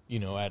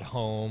at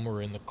home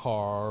or in the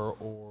car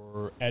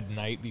or at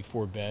night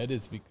before bed.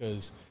 It's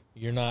because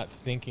you're not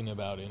thinking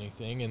about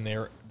anything, and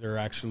they're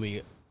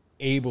actually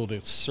able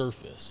to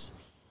surface.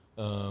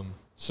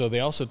 So they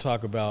also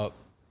talk about,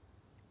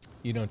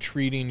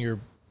 treating your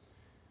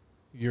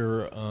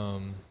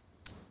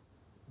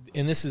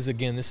and this is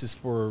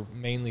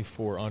mainly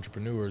for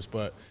entrepreneurs,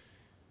 but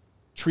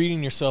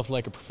treating yourself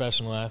like a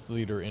professional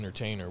athlete or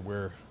entertainer,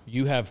 where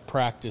you have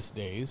practice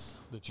days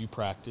that you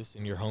practice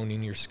and you're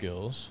honing your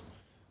skills.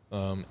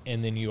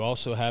 And then you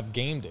also have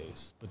game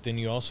days, but then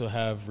you also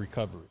have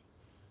recovery.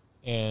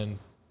 And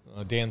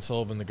Dan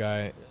Sullivan, the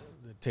guy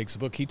that takes the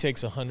book, he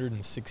takes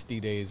 160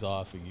 days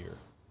off a year.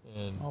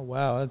 And oh,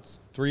 wow. That's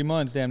 3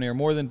 months, damn near.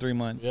 More than 3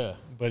 months. Yeah,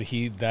 but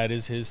that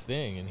is his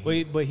thing.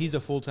 And but he's a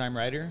full-time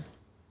writer?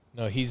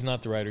 No, he's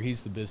not the writer.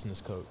 He's the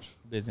business coach.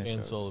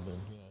 Dan Sullivan,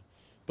 yeah.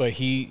 But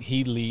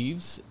he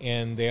leaves,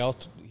 and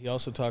he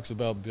also talks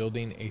about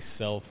building a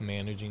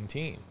self-managing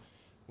team,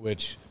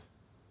 which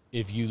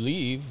if you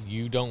leave,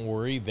 you don't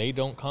worry. They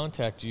don't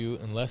contact you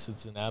unless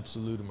it's an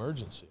absolute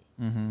emergency.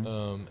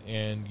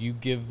 And you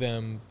give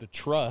them the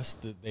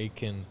trust that they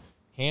can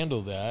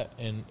handle that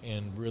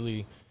and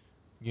really,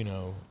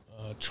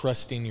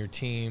 trusting your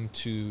team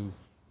to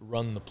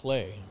run the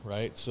play,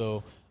 right?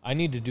 So I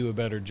need to do a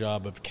better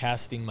job of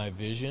casting my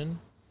vision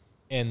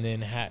and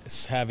then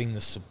having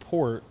the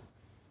support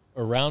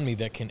around me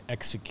that can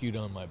execute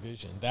on my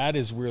vision. That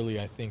is really,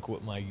 I think,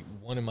 what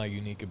one of my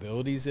unique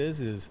abilities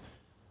is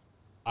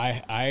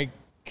I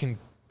can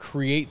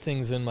create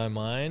things in my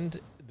mind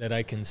that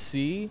I can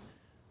see,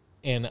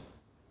 and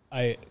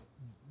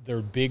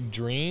they're big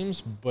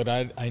dreams, but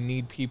I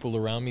need people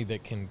around me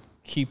that can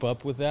keep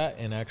up with that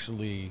and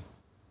actually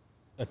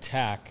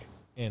attack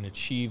and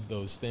achieve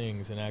those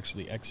things and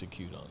actually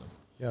execute on them.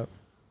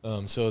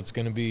 Yep. So it's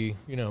going to be,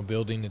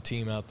 building a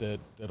team out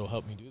that'll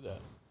help me do that.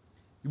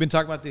 You've been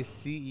talking about this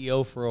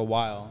CEO for a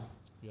while.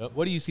 Yep.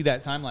 What do you see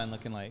that timeline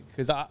looking like?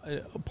 Because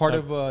part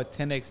of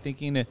 10X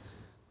thinking,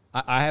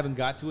 I haven't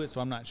got to it,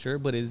 so I'm not sure.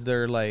 But is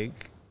there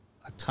like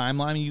a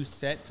timeline you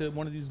set to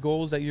one of these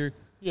goals that you're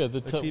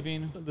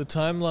achieving? The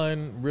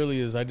timeline really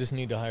is I just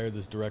need to hire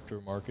this director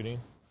of marketing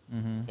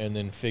and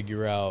then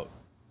figure out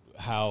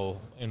how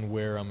and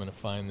where I'm going to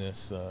find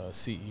this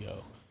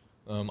CEO.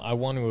 I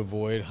want to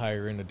avoid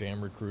hiring a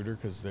damn recruiter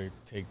because they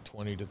take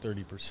 20 to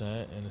 30%,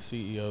 and a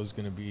CEO is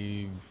going to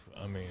be,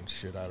 I don't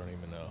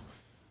even know,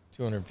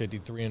 250,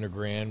 300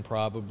 grand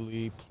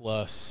probably,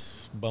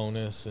 plus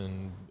bonus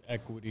and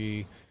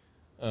equity.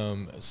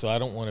 So I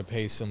don't want to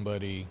pay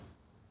somebody,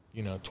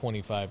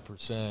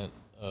 25%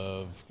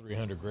 of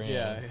 300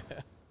 grand.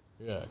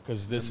 Yeah,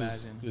 because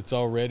it's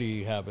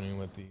already happening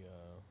with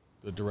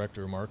the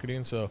director of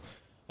marketing. So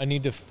I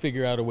need to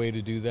figure out a way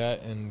to do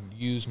that and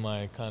use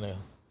my kind of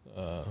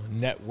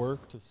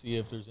network to see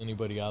if there's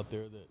anybody out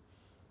there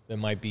that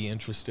might be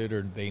interested,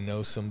 or they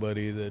know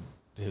somebody that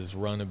has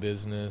run a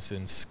business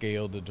and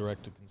scaled a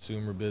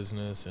direct-to-consumer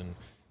business and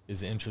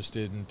is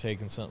interested in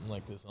taking something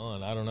like this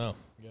on. I don't know.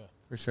 Yeah,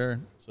 for sure.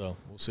 So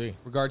we'll see.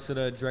 Regards to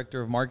the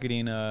director of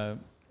marketing,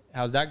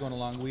 how's that going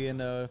along? We in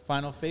the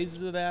final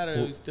phases of that, or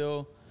are we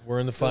still? We're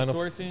in the final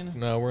sourcing.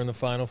 No, we're in the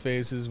final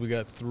phases. We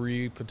got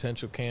 3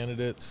 potential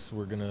candidates.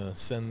 We're gonna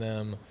send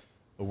them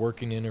a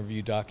working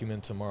interview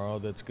document tomorrow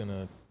that's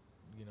gonna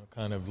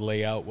kind of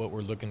lay out what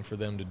we're looking for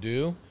them to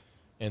do,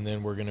 and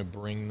then we're going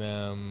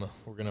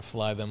to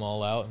fly them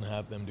all out and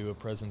have them do a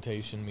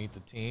presentation, meet the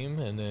team,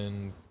 and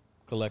then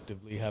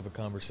collectively have a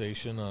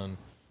conversation on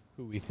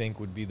who we think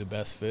would be the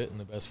best fit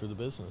and the best for the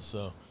business.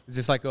 So is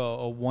this like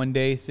a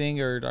one-day thing,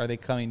 or are they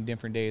coming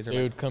different days? Or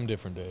they would come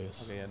different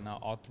days. Okay,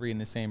 not all 3 in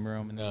the same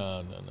room. And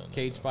no.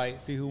 Cage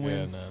fight, see who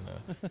wins.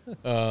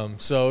 No.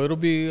 So it'll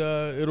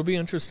be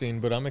interesting,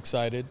 but I'm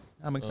excited.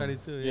 I'm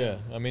excited too. Yeah,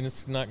 I mean,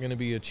 it's not going to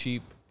be a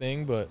cheap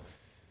thing, but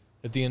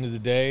at the end of the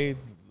day,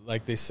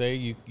 like they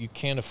say, I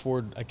can't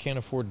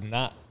afford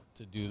not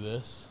to do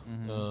this.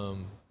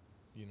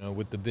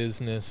 With the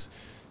business,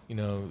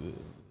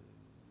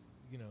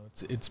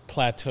 it's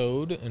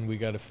plateaued, and we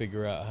got to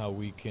figure out how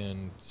we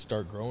can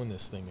start growing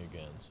this thing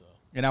again. So,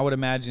 and I would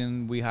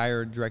imagine we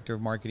hire a director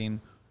of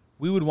marketing.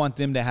 We would want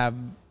them to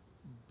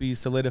be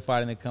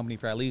solidified in the company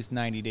for at least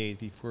 90 days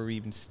before we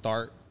even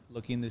start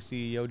looking the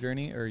CEO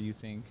journey, or you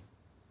think?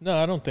 No,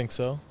 I don't think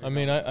so. I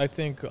mean, I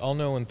think I'll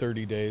know in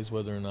 30 days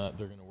whether or not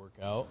they're going to work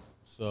out.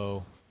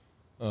 So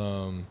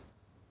I'll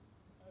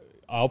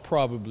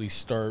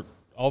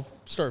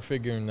start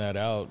figuring that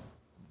out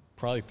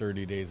probably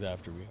 30 days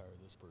after we hire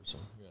this person.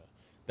 Yeah.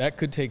 That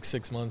could take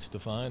 6 months to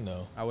find,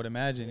 though. I would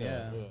imagine,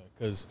 yeah.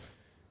 Because,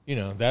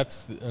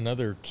 that's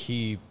another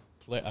key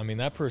play. I mean,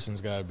 that person's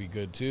got to be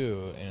good,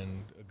 too,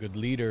 and a good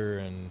leader,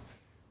 and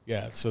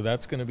yeah, so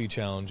that's going to be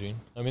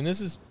challenging. I mean,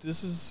 this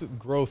is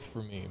growth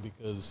for me,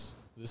 because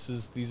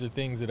these are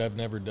things that I've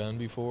never done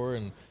before,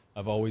 and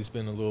I've always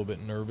been a little bit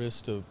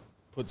nervous to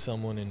put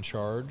someone in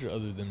charge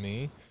other than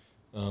me,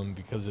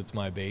 because it's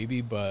my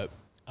baby. But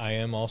I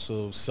am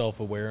also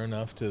self-aware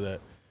enough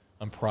that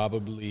I'm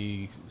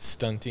probably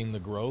stunting the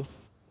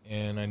growth,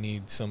 and I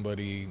need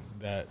somebody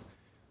that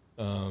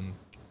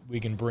we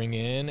can bring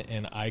in,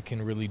 and I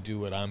can really do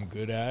what I'm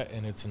good at,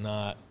 and it's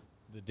not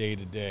the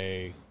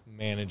day-to-day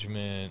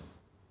management,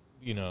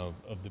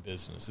 of the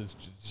business. It's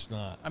just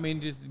not. I mean,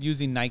 just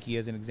using Nike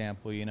as an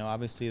example,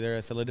 obviously they're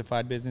a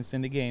solidified business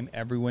in the game.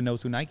 Everyone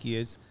knows who Nike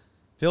is.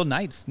 Phil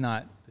Knight's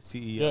not the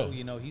CEO.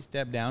 Yeah. He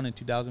stepped down in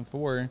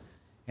 2004,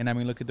 and I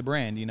mean, look at the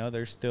brand.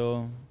 There's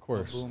still, of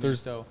course, booming.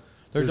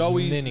 There's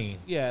always many.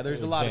 Yeah,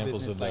 there's a lot of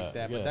business of like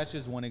that. Yeah. But that's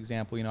just one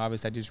example.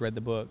 Obviously, I just read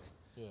the book.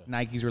 Yeah.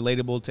 Nike's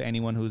relatable to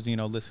anyone who's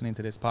listening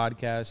to this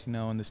podcast.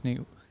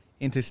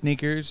 Into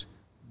sneakers,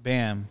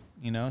 bam.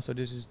 So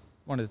just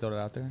wanted to throw that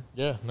out there.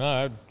 Yeah,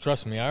 no,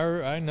 trust me,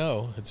 I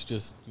know. It's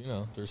just,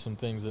 there's some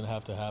things that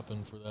have to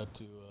happen for that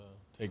to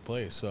take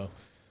place. So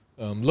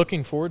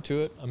looking forward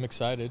to it. I'm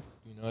excited.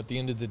 At the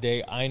end of the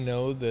day, I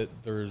know that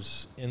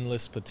there's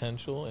endless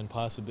potential and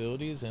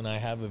possibilities, and I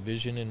have a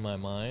vision in my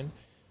mind.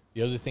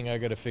 The other thing I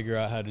got to figure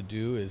out how to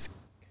do is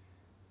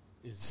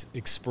is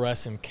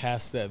express and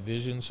cast that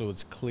vision so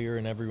it's clear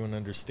and everyone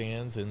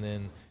understands, and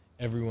then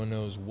everyone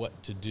knows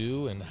what to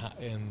do and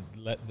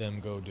let them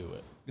go do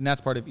it. And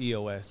that's part of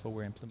EOS, what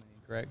we're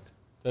implementing, correct?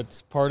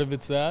 That's part of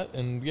it's that,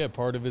 and yeah,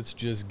 part of it's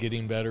just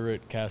getting better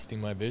at casting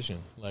my vision.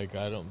 Like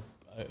I don't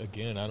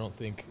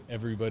think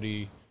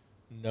everybody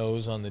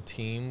knows on the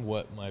team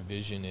what my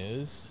vision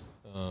is,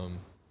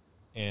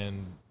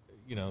 and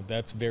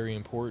that's very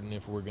important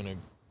if we're gonna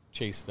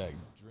chase that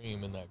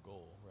dream and that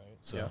goal, right?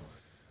 So,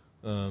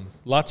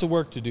 lots of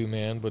work to do,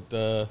 man. But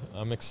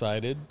I'm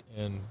excited,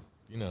 and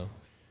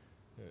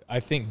I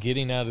think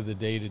getting out of the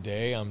day to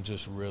day, I'm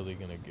just really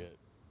gonna get.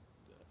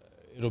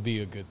 It'll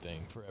be a good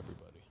thing for everybody.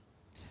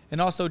 And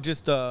also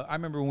just, I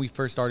remember when we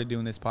first started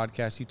doing this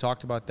podcast, you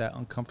talked about that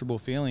uncomfortable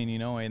feeling,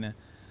 and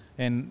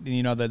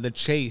the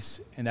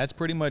chase. And that's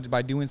pretty much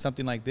by doing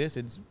something like this,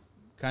 it's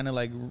kind of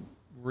like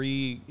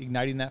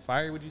reigniting that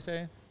fire, would you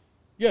say?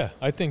 Yeah,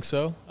 I think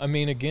so. I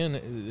mean,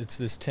 again, it's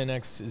this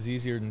 10X is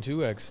easier than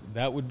 2X.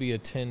 That would be a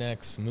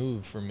 10X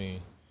move for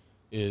me,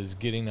 is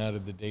getting out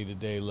of the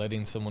day-to-day,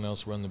 letting someone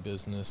else run the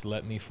business,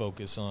 let me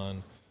focus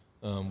on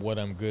what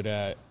I'm good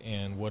at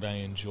and what I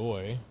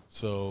enjoy.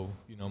 So,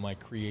 my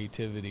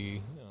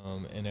creativity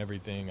and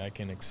everything I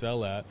can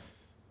excel at,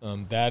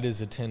 that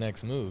is a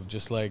 10X move.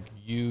 Just like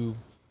you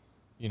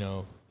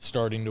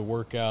starting to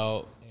work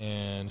out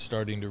and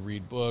starting to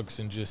read books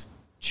and just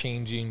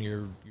changing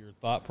your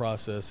thought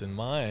process and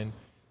mind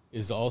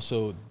is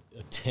also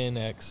a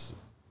 10X.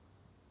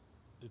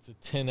 It's a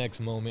 10X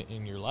moment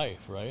in your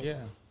life, right?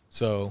 Yeah.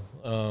 So,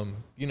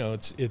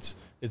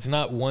 it's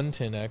not one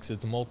 10X,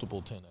 it's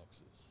multiple 10Xs.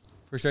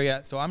 For sure,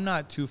 yeah. So I'm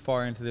not too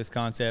far into this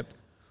concept,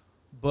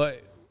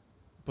 but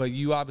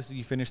you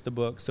obviously finished the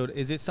book. So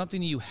is it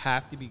something you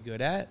have to be good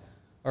at,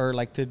 or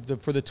like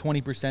for the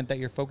 20% that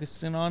you're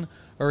focusing on,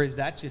 or is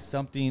that just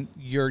something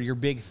your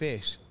big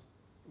fish?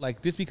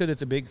 Like just because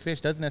it's a big fish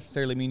doesn't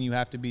necessarily mean you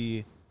have to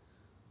be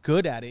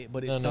good at it,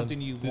 but it's something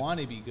you want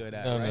to be good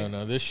at. Right?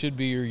 No. This should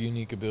be your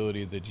unique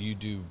ability that you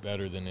do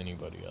better than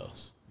anybody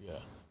else. Yeah,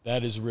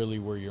 that is really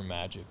where your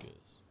magic is.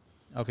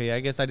 Okay, I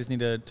guess I just need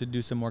to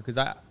do some more, because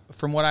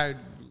from what I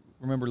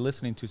remember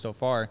listening to so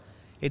far,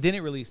 it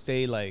didn't really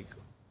say like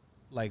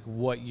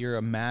what you're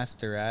a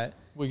master at.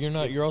 Well,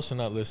 you're also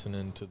not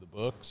listening to the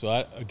book. So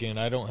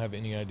I don't have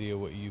any idea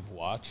what you've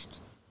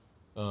watched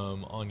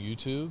on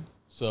YouTube.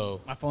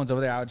 So my phone's over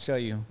there. I would show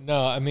you.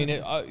 No, I mean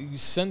you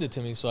send it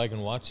to me so I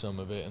can watch some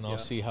of it and I'll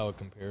see how it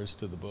compares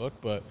to the book.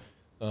 But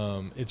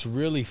it's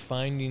really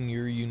finding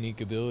your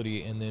unique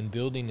ability and then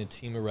building a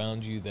team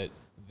around you that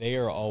they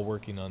are all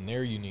working on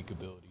their unique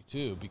ability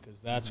too,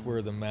 because that's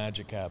where the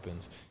magic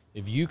happens.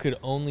 If you could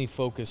only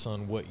focus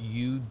on what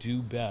you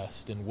do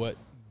best and what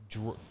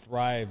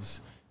thrives,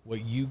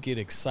 what you get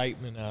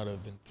excitement out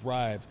of and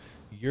thrives,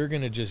 you're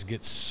going to just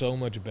get so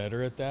much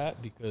better at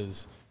that,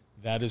 because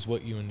that is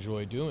what you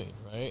enjoy doing,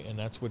 right? And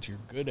that's what you're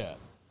good at.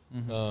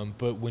 Mm-hmm.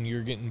 But when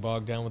you're getting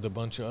bogged down with a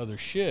bunch of other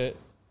shit,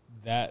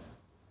 that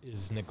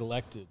is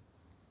neglected.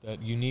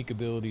 That unique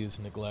ability is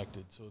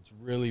neglected. So it's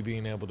really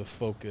being able to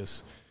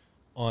focus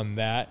on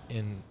that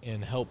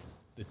and help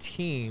the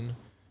team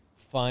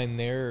find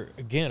their,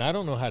 again, I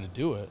don't know how to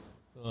do it,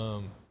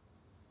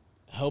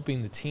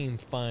 helping the team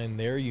find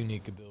their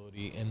unique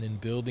ability and then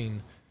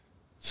building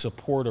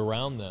support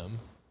around them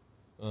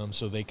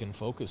so they can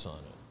focus on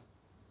it.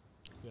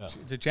 Yeah.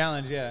 It's a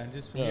challenge, yeah.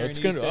 Just from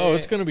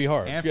it's gonna be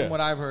hard. And from what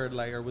I've heard,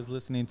 or was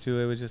listening to,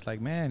 it was just like,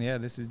 man, yeah,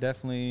 this is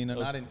definitely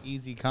not an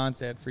easy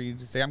concept for you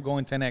to say, I'm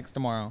going 10X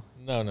tomorrow.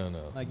 No.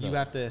 You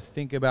have to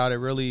think about it,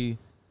 really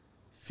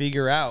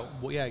figure out,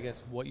 I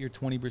guess, what your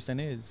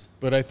 20% is.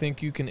 But I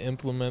think you can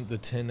implement the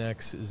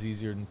 10X is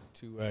easier than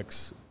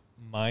 2X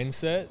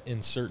mindset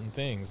in certain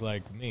things.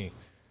 Like me,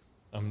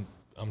 I'm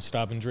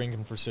stopping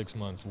drinking for 6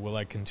 months. Will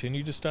I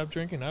continue to stop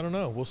drinking? I don't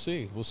know. We'll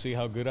see. We'll see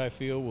how good I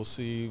feel. We'll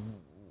see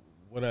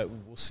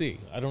we'll see.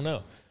 I don't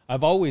know.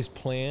 I've always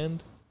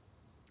planned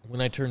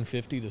when I turn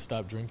 50 to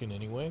stop drinking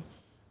anyway,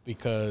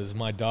 because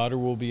my daughter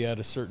will be at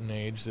a certain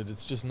age that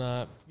it's just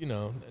not,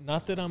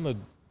 not that I'm a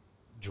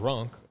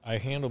drunk. I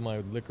handle my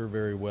liquor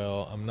very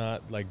well. I'm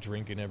not like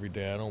drinking every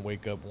day. I don't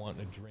wake up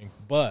wanting to drink.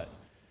 But,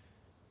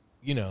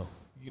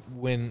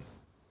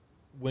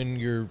 when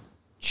your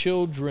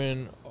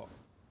children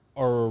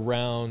are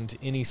around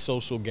any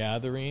social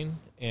gathering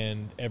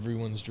and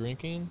everyone's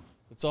drinking,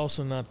 it's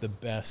also not the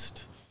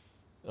best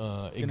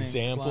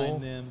example.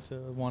 Them to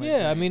want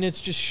I mean,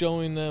 it's just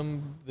showing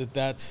them that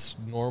that's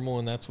normal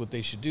and that's what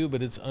they should do,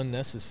 but it's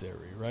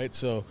unnecessary, right?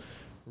 So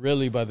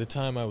really, by the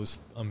time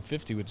I'm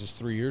 50, which is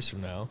 3 years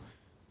from now,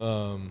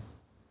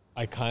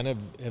 I kind of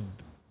have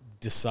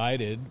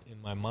decided in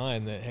my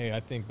mind that, hey, I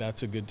think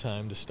that's a good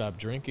time to stop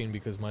drinking,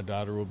 because my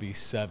daughter will be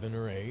 7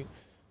 or 8,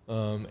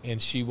 and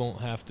she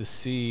won't have to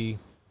see,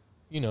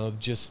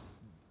 just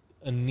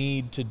a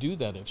need to do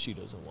that if she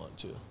doesn't want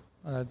to.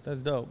 Oh,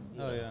 that's dope.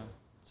 Yeah. Oh, yeah.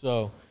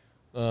 So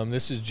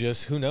this is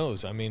just, who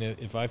knows? I mean,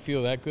 if I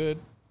feel that good,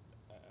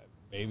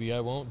 maybe I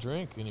won't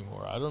drink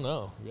anymore. I don't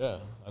know. Yeah,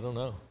 I don't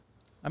know.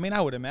 I mean,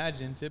 I would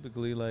imagine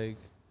typically,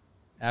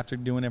 after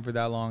doing it for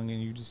that long,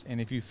 and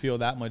if you feel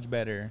that much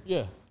better.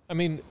 Yeah. I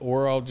mean,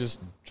 or I'll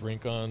just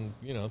drink on,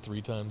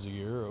 3 times a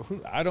year. Or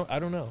I don't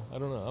know.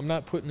 I'm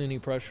not putting any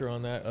pressure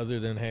on that other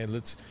than, hey,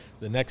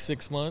 the next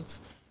 6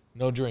 months,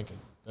 no drinking.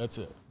 That's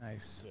it.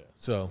 Nice. Yeah.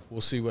 So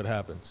we'll see what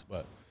happens.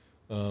 But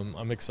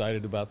I'm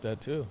excited about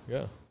that too.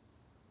 Yeah.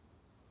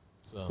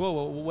 So. Cool.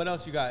 Well, what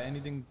else you got?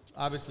 Anything?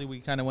 Obviously, we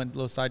kind of went a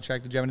little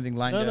sidetracked. Did you have anything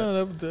lined up?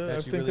 No, that I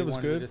you think really it was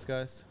wanted good. To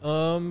discuss?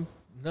 No,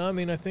 I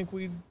mean, I think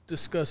we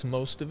discussed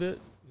most of it.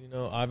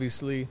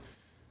 Obviously,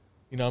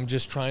 I'm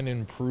just trying to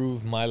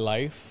improve my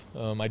life.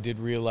 I did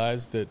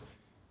realize that,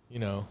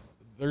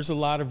 there's a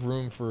lot of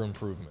room for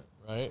improvement,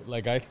 right?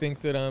 Like, I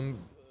think that I'm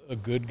a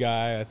good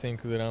guy. I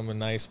think that I'm a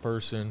nice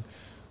person.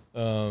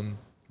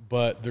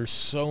 But there's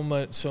so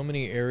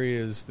many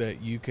areas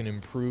that you can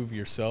improve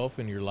yourself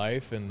and your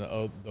life and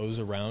those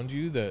around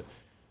you that,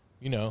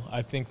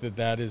 I think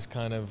that is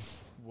kind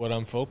of what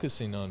I'm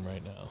focusing on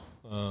right now.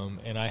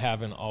 And I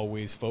haven't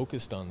always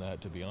focused on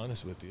that, to be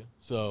honest with you.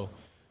 So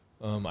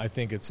I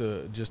think it's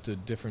just a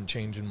different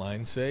change in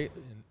mindset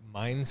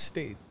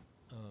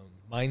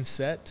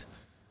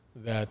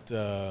that,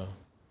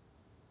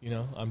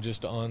 I'm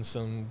just on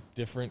some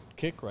different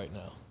kick right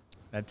now.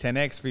 That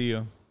 10X for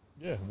you.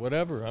 Yeah,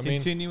 whatever.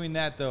 Continuing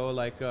that, though,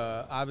 like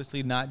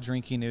obviously not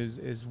drinking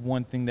is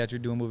one thing that you're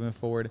doing moving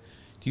forward.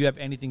 Do you have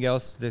anything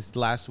else this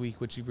last week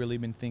which you've really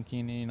been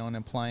thinking, and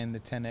applying the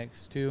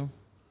 10X to?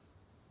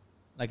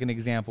 Like an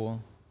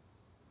example.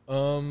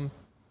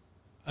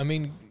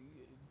 Really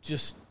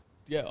just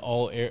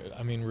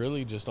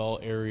all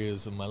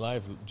areas of my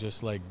life,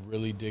 just like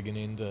really digging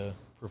into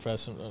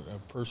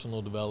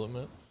personal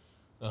development,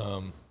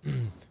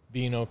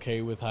 being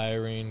okay with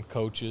hiring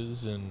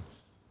coaches and,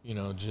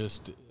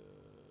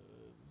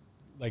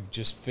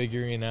 just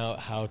figuring out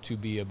how to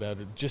be a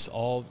better, just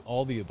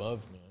all the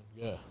above, man.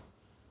 Yeah.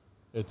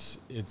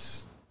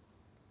 It's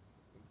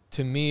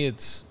to me,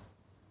 it's,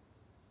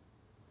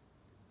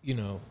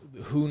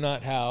 who,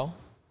 not how.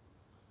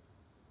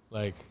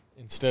 Like,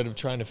 instead of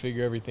trying to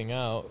figure everything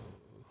out,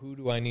 who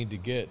do I need to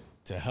get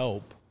to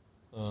help?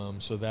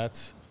 So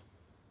that's,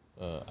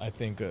 I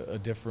think, a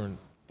different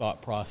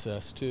thought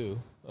process too.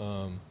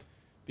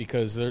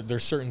 Because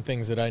there's certain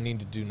things that I need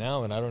to do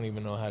now, and I don't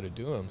even know how to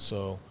do them.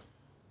 So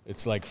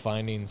it's like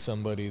finding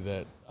somebody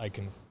that I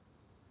can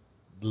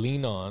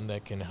lean on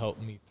that can help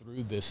me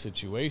through this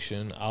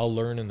situation. I'll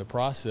learn in the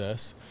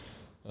process,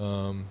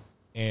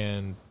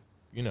 and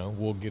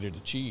we'll get it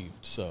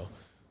achieved. So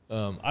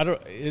I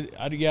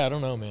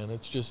don't know, man.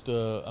 It's just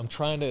I'm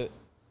trying to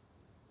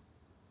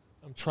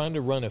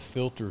run a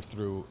filter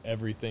through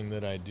everything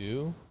that I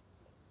do,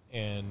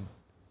 and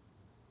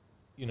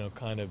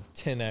kind of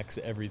 10X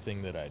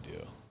everything that I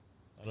do.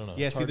 I don't know.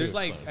 Yeah, see,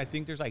 I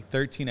think there's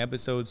 13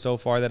 episodes so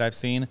far that I've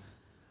seen.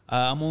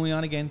 I'm only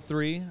on, again,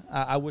 3.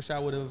 I wish I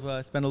would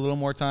have spent a little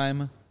more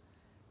time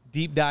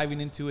deep diving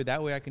into it.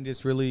 That way I can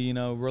just really,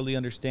 really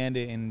understand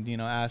it and,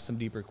 ask some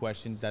deeper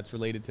questions that's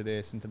related to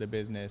this and to the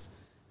business.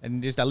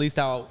 And just at least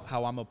how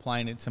I'm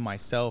applying it to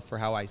myself or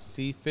how I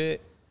see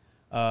fit.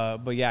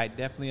 But, yeah,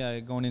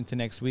 definitely going into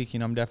next week,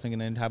 I'm definitely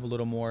going to have a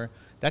little more.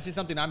 That's just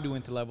something I'm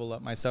doing to level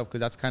up myself,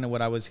 because that's kind of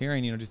what I was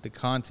hearing, just the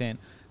content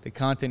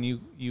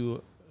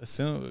you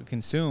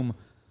consume.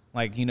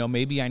 Like,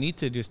 maybe I need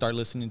to just start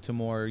listening to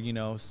more,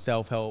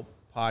 self-help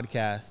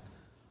podcast,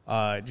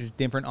 just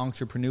different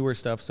entrepreneur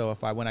stuff. So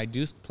when I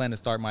do plan to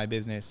start my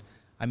business,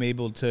 I'm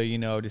able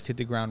to, just hit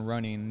the ground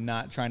running,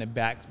 not trying to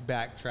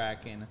backtrack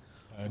and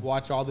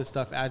watch all this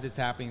stuff as it's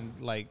happening.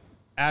 Like,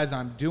 as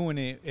I'm doing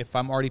it, if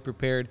I'm already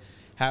prepared,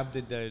 have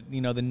the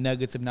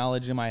nuggets of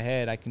knowledge in my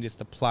head, I can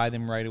just apply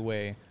them right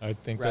away. I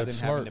think rather that's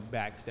than smart. having to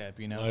backstep,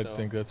 I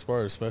think that's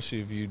smart, especially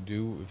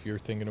if you're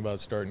thinking about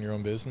starting your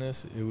own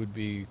business. It would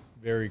be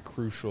very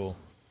crucial,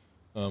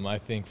 I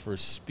think, for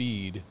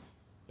speed.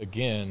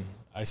 Again,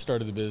 I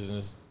started the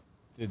business,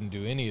 didn't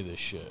do any of this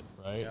shit,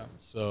 right? Yeah.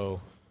 So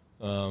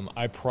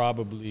I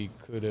probably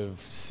could have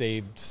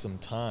saved some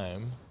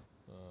time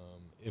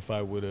if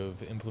I would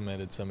have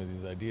implemented some of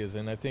these ideas.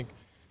 And I think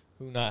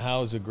Who Not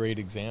How is a great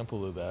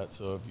example of that.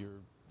 So if you're,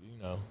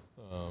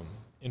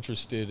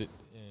 interested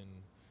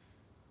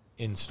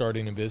in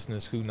starting a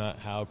business, Who Not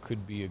How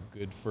could be a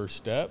good first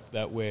step.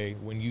 That way,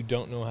 when you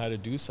don't know how to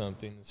do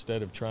something,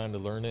 instead of trying to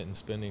learn it and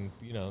spending,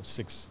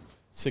 6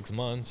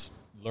 months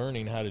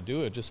learning how to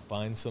do it, just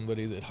find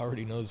somebody that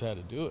already knows how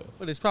to do it.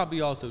 But it's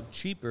probably also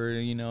cheaper,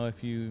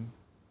 if you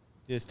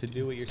just to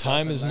do it yourself.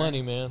 Time is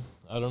money, man.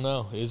 I don't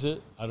know. Is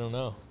it? I don't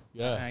know.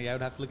 Yeah. I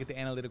would have to look at the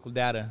analytical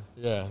data.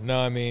 Yeah. No,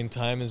 I mean,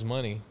 time is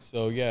money.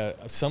 So, yeah,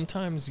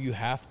 sometimes you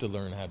have to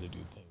learn how to do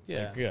things.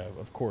 Yeah. Yeah,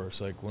 of course.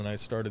 Like, when I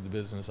started the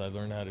business, I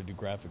learned how to do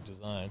graphic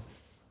design.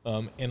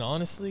 And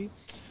honestly,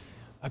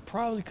 I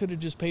probably could have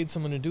just paid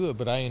someone to do it,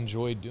 but I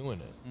enjoyed doing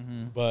it.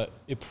 Mm-hmm. But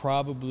it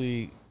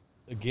probably,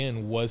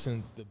 again,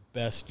 wasn't the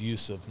best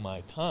use of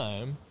my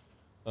time.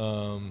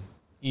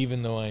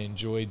 Even though I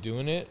enjoyed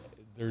doing it,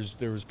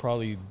 there was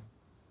probably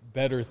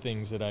better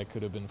things that I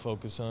could have been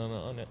focusing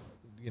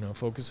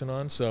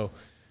on. So,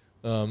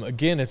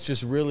 again, it's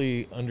just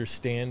really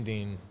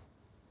understanding,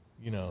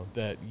 you know,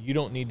 that you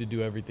don't need to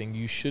do everything.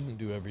 You shouldn't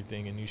do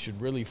everything, and you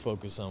should really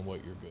focus on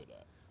what you're good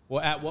at.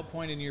 Well, at what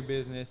point in your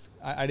business,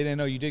 I didn't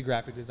know you did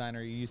graphic design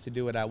or you used to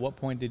do it. At what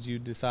point did you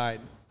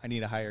decide I need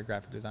to hire a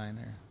graphic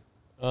designer?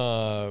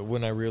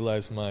 When I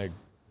realized my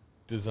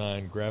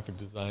graphic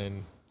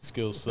design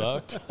skills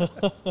sucked.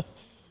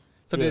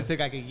 So did it take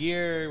like a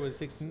year? Was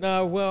 6?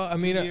 No, well, I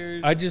mean,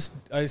 years?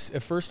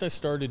 at first I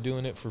started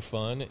doing it for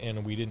fun,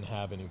 and we didn't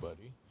have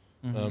anybody.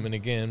 And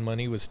again,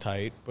 money was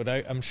tight, but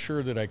I'm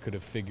sure that I could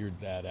have figured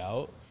that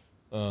out,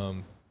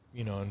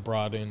 you know, and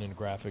brought in a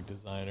graphic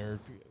designer,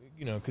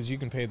 you know, because you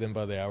can pay them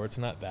by the hour. It's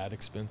not that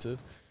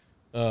expensive.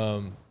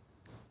 And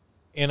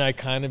I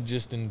kind of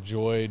just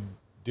enjoyed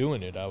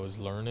doing it. I was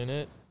learning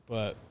it,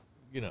 but,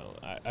 you know,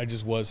 I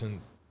just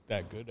wasn't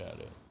that good at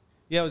it.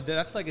 Yeah,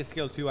 that's like a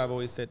skill too. I've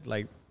always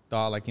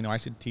thought like, you know, I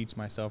should teach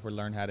myself or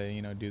learn how to,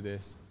 you know, do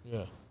this.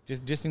 Yeah.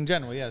 Just in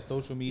general, yeah.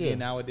 Social media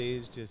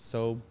nowadays just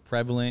so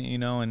prevalent, you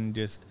know, and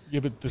just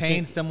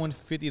paying someone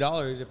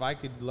 $50 if I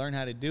could learn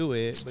how to do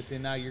it. But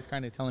then now you're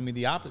kind of telling me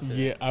the opposite.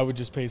 Yeah, I would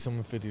just pay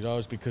someone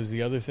 $50 because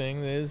the other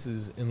thing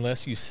is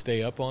unless you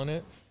stay up on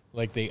it,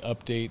 like they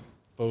update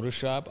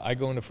Photoshop. I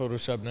go into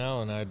Photoshop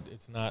now, and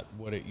it's not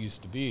what it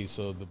used to be.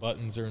 So the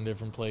buttons are in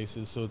different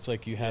places. So it's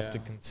like you have to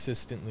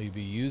consistently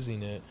be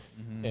using it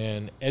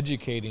and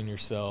educating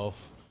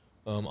yourself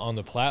on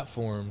the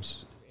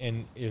platforms.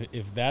 And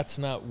if that's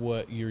not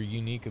what your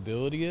unique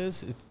ability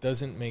is, it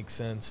doesn't make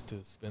sense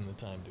to spend the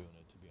time doing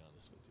it, to be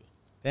honest with you.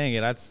 Dang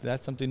it,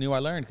 that's something new I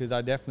learned, because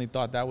I definitely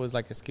thought that was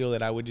like a skill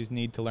that I would just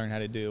need to learn how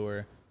to do.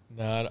 Or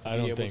no, I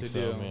don't think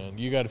so, man.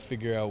 You got to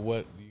figure out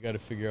what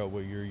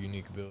your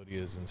unique ability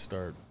is and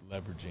start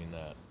leveraging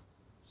that.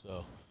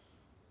 So,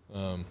 you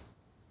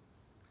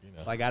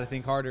know, I got to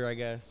think harder, I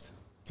guess.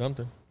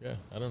 Something, yeah.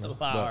 I don't know. A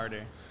lot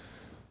harder.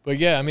 But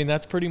yeah, I mean,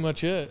 that's pretty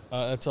much it.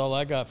 That's all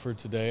I got for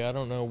today. I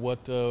don't know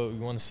what you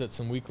want to set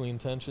some weekly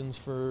intentions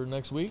for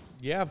next week.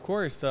 Yeah, of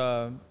course.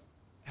 Haven't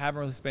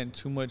really spent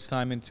too much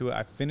time into it.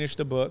 I finished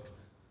the book,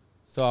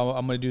 so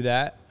I'm going to do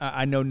that.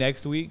 I know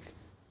next week.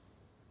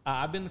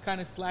 I've been kind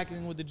of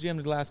slacking with the gym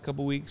the last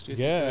couple weeks.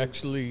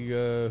 Actually,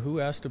 who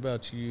asked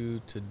about you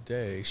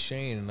today?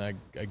 Shane, and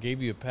I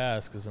gave you a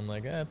pass because I'm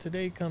like,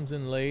 today comes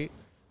in late.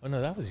 Oh,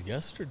 no, that was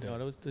yesterday. No,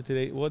 that was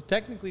today. Well,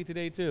 technically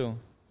today, too.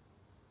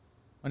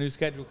 My new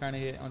schedule kind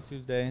of hit on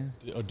Tuesday.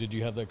 Did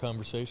you have that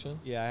conversation?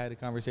 Yeah, I had a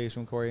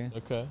conversation with Corey.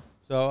 Okay.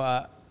 So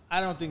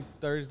I don't think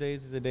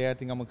Thursdays is a day. I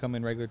think I'm going to come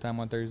in regular time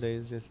on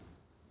Thursdays. Just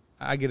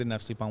I get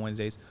enough sleep on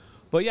Wednesdays.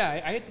 But,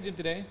 yeah, I hit the gym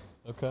today.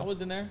 Okay. I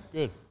was in there.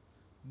 Good.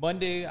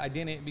 Monday, I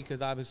didn't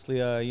because obviously,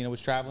 you know, was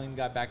traveling.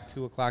 Got back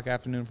 2 o'clock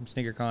afternoon from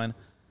SneakerCon.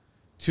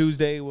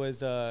 Tuesday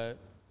was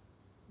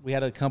we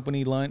had a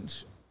company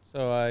lunch,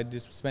 so I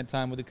just spent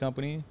time with the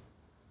company.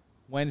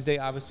 Wednesday,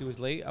 obviously, was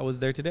late. I was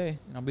there today,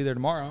 and I'll be there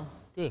tomorrow.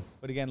 Good.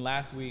 But again,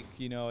 last week,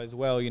 you know, as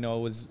well, you know,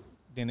 it was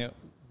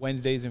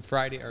Wednesdays and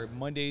Friday, or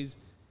Mondays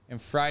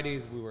and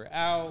Fridays we were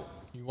out.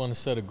 You want to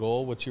set a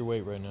goal? What's your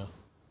weight right now?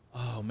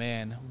 Oh,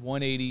 man,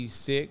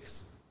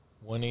 186.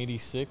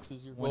 186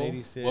 is your goal?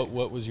 186.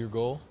 What was your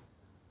goal?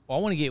 Well,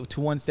 I want to get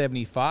to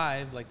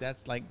 175. Like,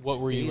 that's like. What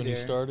were you when you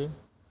started?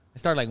 I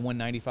started like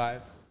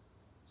 195.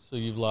 So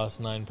you've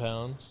lost 9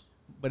 pounds?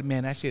 But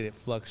man, that shit, it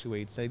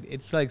fluctuates. Like,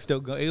 it's like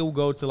still it will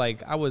go to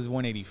like I was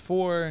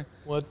 184.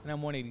 What? And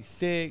I'm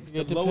 186.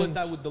 Yeah,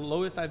 the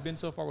lowest I've been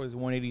so far was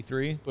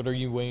 183. But are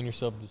you weighing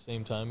yourself at the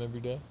same time every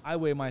day? I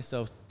weigh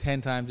myself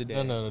 10 times a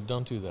day. No,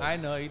 don't do that. I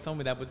know you told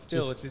me that, but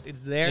still, it's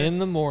there. In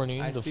the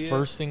morning, the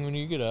first thing when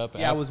you get up.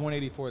 Yeah, I was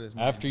 184 this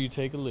morning. After you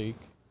take a leak.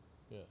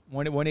 Yeah.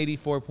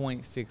 184.6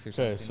 or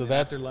something. Okay, so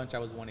that's after lunch I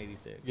was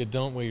 186. Yeah,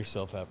 don't weigh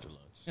yourself after lunch.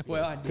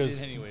 Well, I did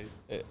it anyways.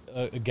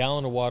 A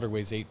gallon of water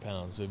weighs 8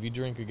 pounds. So if you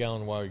drink a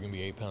gallon of water, you're going to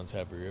be 8 pounds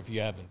heavier if you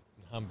haven't,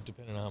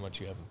 depending on how much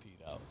you haven't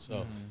peed out.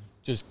 So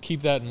just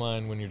keep that in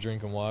mind when you're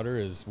drinking water.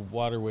 Is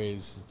water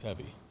weighs, it's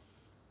heavy.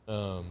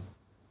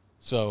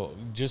 So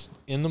just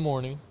in the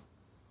morning,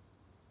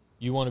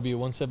 you want to be at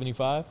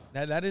 175?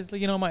 That is,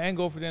 you know, my end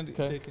goal for them to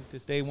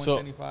stay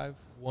 175.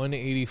 So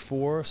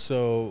 184.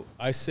 So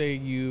I say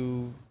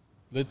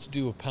let's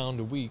do a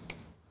pound a week.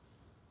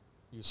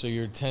 So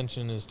your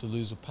intention is to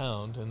lose a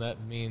pound, and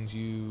that means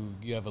you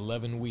have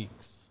 11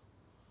 weeks.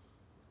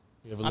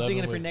 You have 11 I'm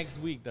thinking weeks. for next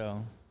week,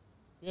 though.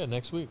 Yeah,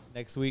 next week.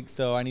 Next week,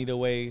 so I need to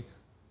weigh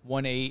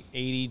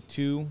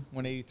 182,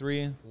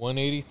 183.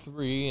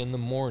 183 in the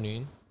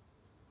morning.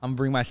 I'm going to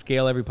bring my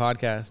scale every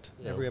podcast,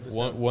 every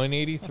episode.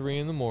 183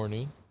 in the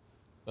morning.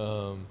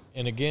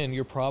 And again,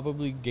 you're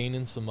probably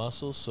gaining some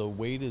muscle, so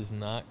weight is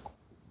not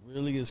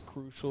really as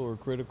crucial or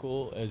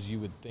critical as you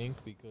would think,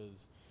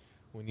 because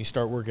when you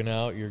start working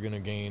out, you're going to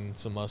gain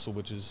some muscle,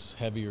 which is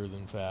heavier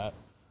than fat.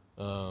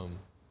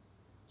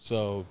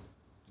 So,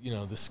 you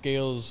know, the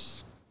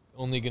scale's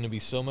only going to be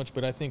so much,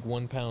 but I think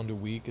 1 pound a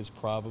week is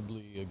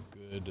probably a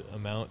good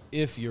amount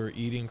if you're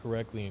eating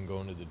correctly and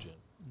going to the gym.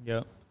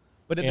 Yep.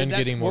 But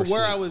getting more where sleep.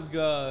 I was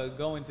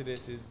going to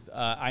this is,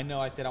 I know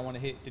I said I want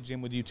to hit the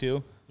gym with you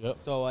too. Yep.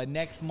 So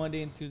next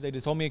Monday and Tuesday,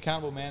 just hold me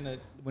accountable, man.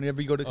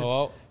 Whenever you go to,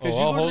 because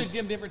you I'll go to the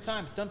gym different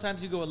times.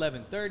 Sometimes you go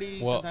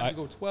 11:30. Sometimes you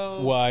go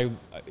 12. Well,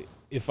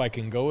 if I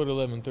can go at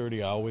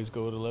 11:30, I always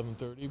go at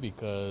 11:30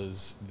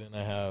 because then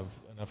I have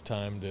enough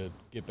time to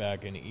get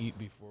back and eat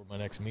before my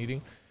next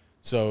meeting.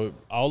 So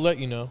I'll let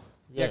you know.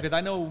 Yeah, because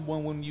I know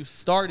when you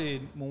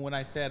started, when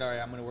I said, all right,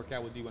 I'm going to work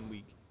out with you 1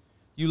 week,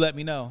 you let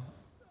me know.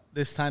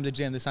 This time's the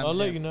gym. This time I'll the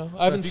let gym. you know. So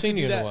I haven't seen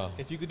you in a while.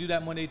 If you could do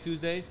that Monday,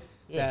 Tuesday,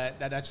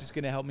 that's just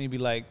gonna help me be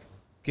like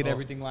get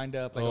everything lined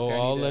up. Like,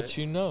 I'll let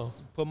you know.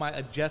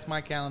 Adjust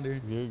my calendar.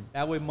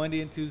 That way,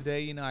 Monday and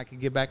Tuesday, I can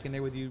get back in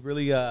there with you.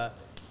 Really,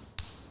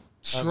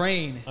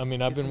 train.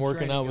 I've been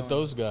working out with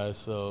those guys,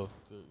 so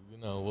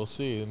we'll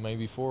see. It may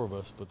be 4 of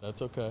us, but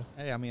that's okay.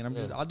 Hey,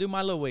 I'll do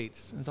my little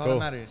weights. That's all that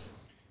matters.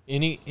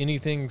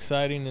 Anything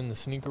exciting in the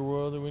sneaker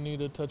world that we need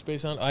to touch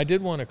base on? I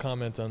did want to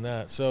comment on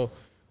that. So.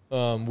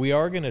 We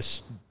are going to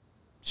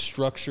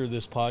structure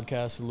this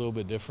podcast a little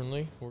bit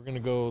differently. We're going to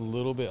go a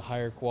little bit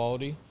higher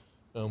quality.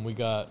 We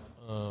got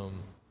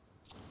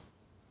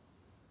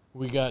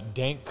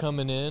Dank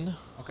coming in.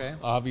 Okay.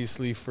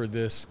 Obviously for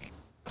this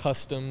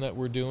custom that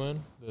we're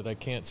doing that I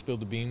can't spill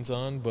the beans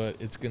on, but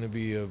it's going to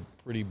be a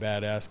pretty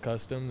badass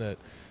custom that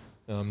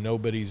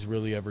nobody's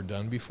really ever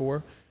done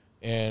before.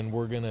 And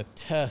we're going to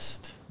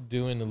test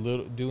doing it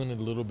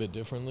a little bit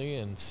differently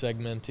and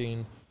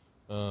segmenting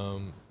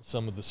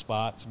some of the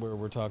spots where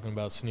we're talking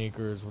about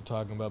sneakers, we're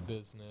talking about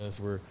business.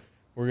 We're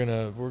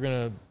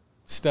gonna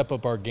step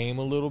up our game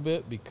a little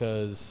bit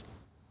because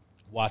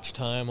watch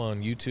time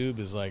on YouTube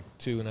is like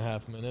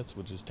 2.5 minutes,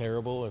 which is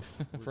terrible if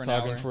we're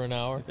talking for an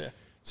hour. Yeah.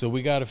 So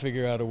we got to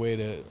figure out a way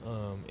to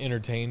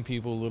entertain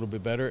people a little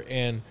bit better.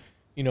 And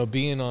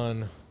being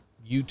on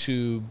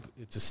YouTube,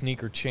 it's a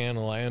sneaker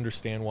channel. I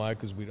understand why,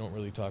 because we don't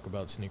really talk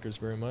about sneakers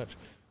very much.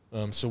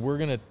 So we're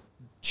gonna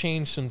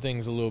change some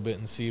things a little bit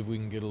and see if we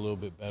can get a little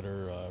bit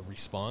better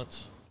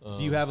response.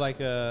 Do you have like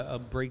a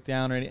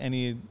breakdown or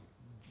any?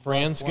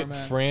 Fran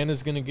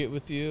is going to get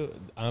with you.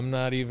 I'm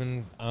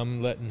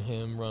letting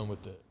him run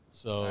with it.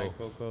 So right,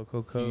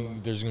 cool.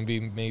 There's going to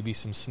be maybe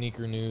some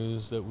sneaker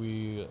news that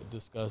we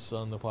discuss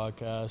on the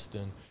podcast,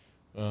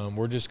 and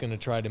we're just going to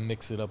try to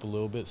mix it up a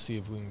little bit, see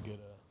if we can get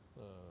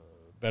a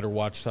better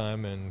watch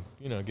time and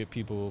get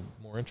people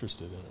more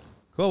interested in it.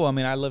 Cool.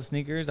 I love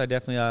sneakers. I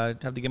definitely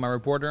have to get my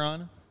reporter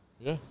on.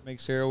 Yeah. Let's make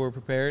sure we're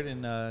prepared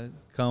and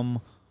come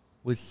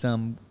with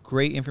some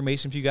great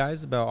information for you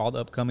guys about all the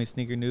upcoming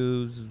sneaker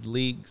news,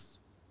 leaks,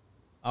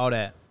 all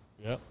that.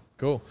 Yeah.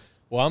 Cool.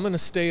 Well, I'm going to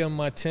stay on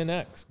my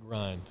 10X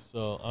grind,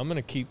 so I'm going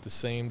to keep the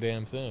same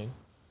damn thing.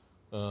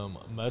 So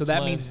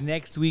that means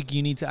next week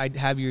you need to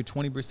have your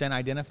 20%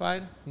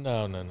 identified?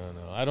 No.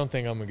 I don't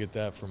think I'm going to get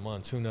that for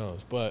months. Who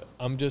knows? But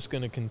I'm just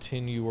going to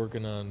continue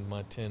working on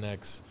my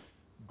 10X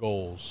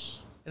goals.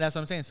 And that's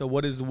what I'm saying. So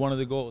what is one of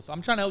the goals?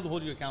 I'm trying to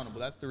hold you accountable.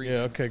 That's the reason.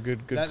 Yeah, okay,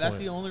 good That's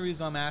the only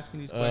reason I'm asking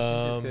these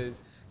questions is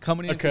because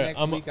coming into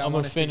next week, I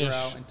want to figure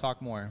out and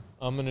talk more.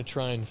 I'm going to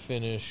try and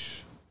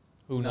finish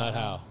Who Not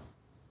How.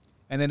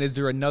 And then is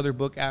there another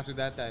book after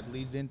that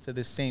leads into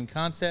the same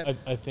concept?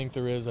 I think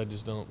there is. I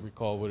just don't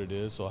recall what it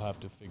is, so I'll have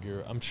to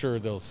figure. I'm sure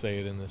they'll say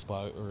it in this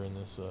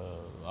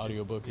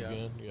audiobook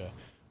again. Yeah.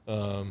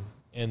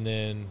 And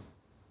then,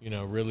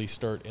 really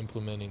start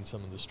implementing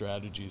some of the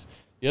strategies.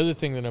 The other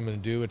thing that I'm going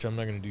to do, which I'm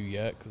not going to do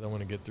yet because I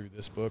want to get through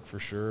this book for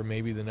sure,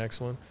 maybe the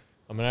next one,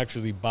 I'm going to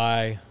actually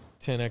buy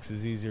 10X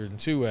is Easier Than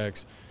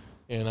 2X,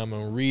 and I'm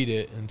going to read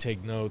it and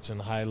take notes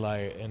and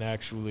highlight and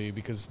actually,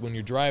 because when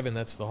you're driving,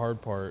 that's the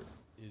hard part,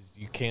 is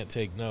you can't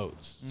take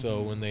notes. Mm-hmm.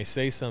 So when they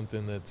say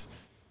something that's,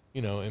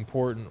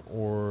 important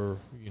or,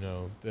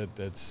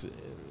 that's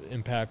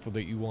impactful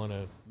that you want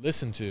to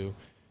listen to,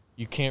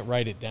 you can't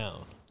write it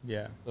down.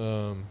 Yeah.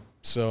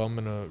 So I'm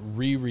going to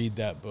reread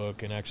that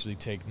book and actually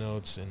take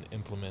notes and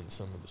implement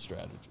some of the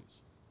strategies.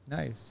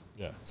 Nice.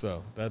 Yeah,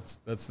 so that's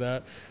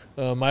that.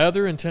 My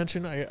other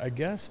intention, I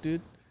guess,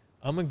 dude,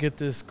 I'm going to get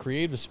this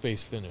creative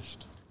space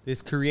finished.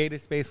 This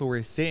creative space where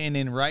we're sitting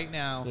in right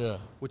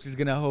now, which is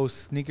going to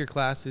host sneaker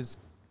classes,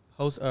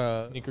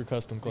 sneaker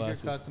custom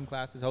classes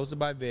hosted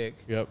by Vic.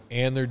 Yep,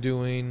 and they're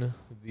doing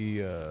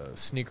the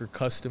sneaker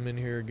custom in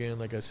here again,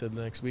 like I said,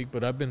 next week.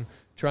 But I've been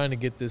trying to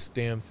get this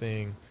damn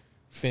thing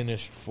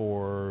finished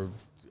for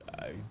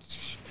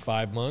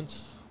 5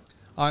 months.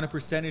 On a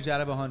percentage out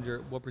of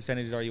 100, what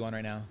percentage are you on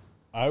right now?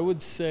 I would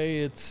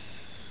say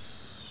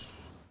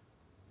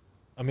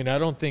I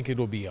don't think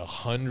it'll be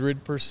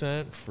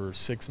 100% for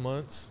 6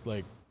 months.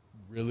 Like,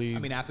 really.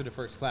 After the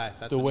first class,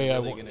 that's the way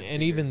really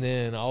and even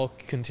then, I'll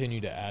continue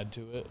to add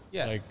to it.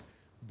 Yeah.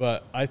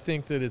 But I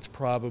think that it's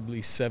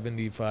probably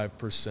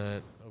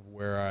 75% of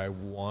where I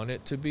want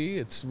it to be.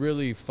 It's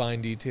really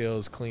fine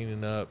details,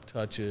 cleaning up,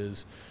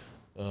 touches.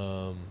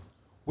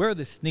 Where are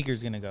the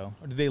sneakers going to go?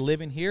 Or do they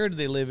live in here, or do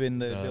they live in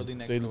the building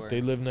next door?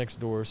 They live next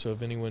door, so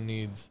if anyone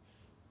needs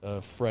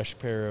a fresh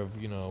pair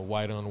of,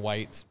 white on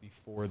whites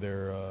before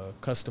their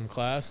custom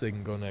class, they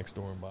can go next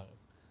door and buy them.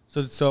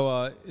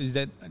 So is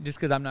that just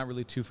because I'm not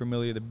really too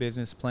familiar with the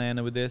business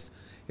plan with this?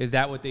 Is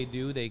that what they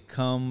do? They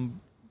come,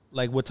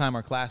 like, what time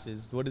are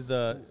classes?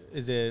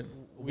 Is it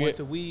once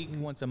a week,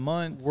 once a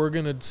month? We're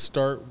gonna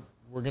start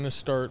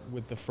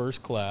with the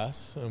first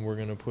class, and we're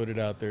gonna put it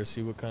out there,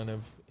 see what kind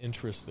of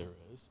interest there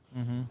is.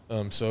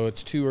 So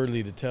it's too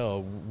early to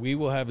tell. We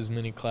will have as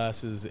many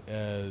classes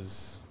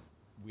as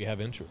we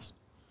have interest.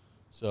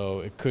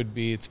 So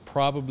it's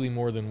probably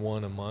more than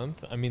one a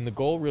month. I mean, the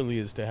goal really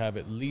is to have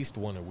at least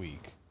one a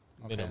week,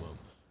 minimum.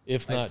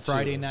 If like not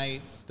Friday two.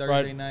 nights,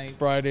 Thursday nights,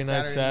 Friday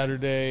night,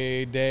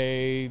 Saturday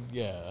day.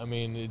 Yeah, I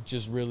mean, it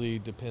just really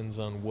depends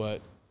on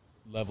what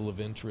level of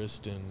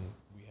interest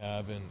we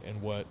have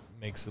and what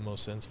makes the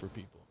most sense for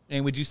people.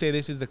 And would you say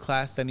this is the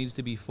class that needs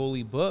to be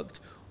fully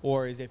booked?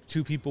 Or is if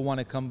two people want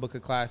to come book a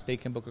class, they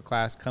can book a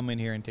class, come in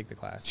here and take the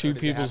class? Two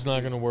people's not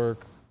going to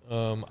work.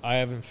 I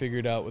haven't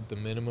figured out what the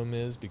minimum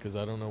is because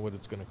I don't know what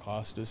it's going to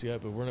cost us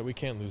yet, but we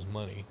can't lose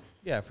money.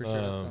 Yeah, for sure.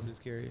 So I'm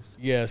just curious.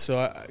 Yeah,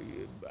 so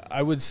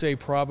I would say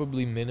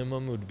probably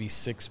minimum would be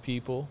 6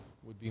 people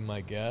would be my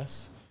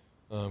guess,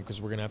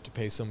 because we're going to have to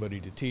pay somebody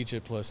to teach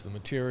it, plus the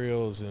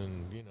materials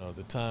and,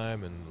 the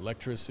time and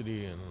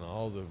electricity and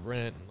all the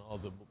rent and all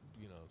the,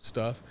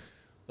 stuff.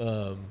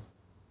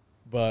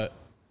 But,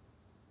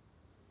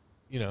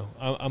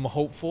 I'm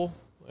hopeful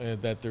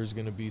that there's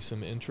going to be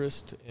some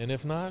interest, and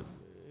if not,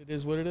 it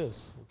is what it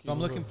is. So I'm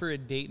looking for a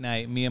date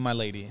night, me and my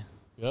lady.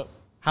 Yep.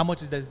 How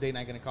much is this date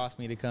night going to cost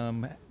me to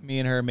come, me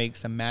and her, make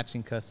some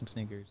matching custom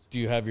sneakers? Do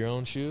you have your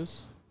own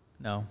shoes?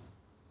 No.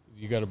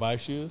 You got to buy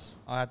shoes?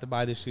 I'll have to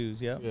buy the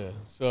shoes, yep. Yeah.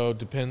 So it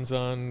depends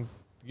on,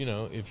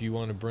 if you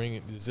want to bring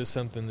it. Is this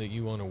something that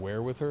you want to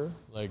wear with her?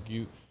 Like,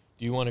 do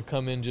you want to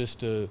come in just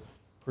to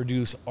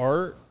produce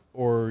art,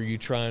 or are you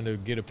trying to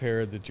get a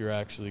pair that you're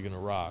actually going to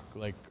rock?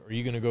 Like, are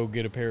you going to go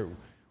get a pair?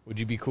 Would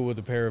you be cool with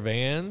a pair of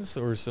Vans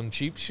or some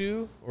cheap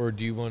shoe? Or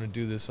do you want to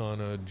do this on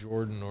a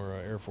Jordan or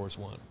an Air Force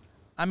One?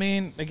 I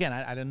mean, again,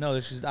 I don't know.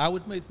 I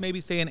would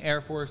maybe say an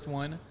Air Force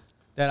One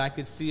that I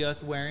could see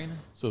us wearing.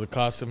 So the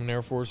cost of an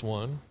Air Force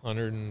One, I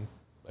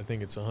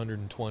think it's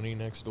 $120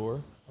 next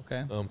door.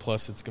 Okay.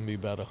 Plus it's going to be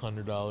about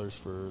 $100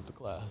 for the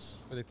class.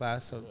 For the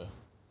class, so yeah.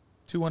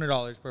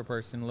 $200 per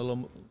person, a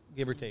little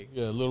give or take.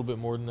 Yeah, a little bit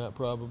more than that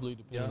probably,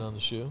 depending on the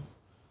shoe.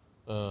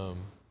 And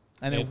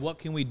then what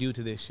can we do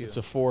to this shoe? It's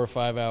a 4 or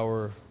 5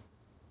 hour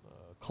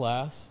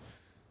class.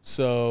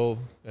 So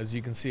as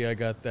you can see, I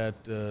got that.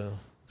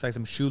 It's like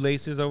some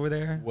shoelaces over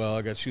there. Well,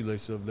 I got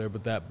shoelaces over there,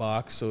 but that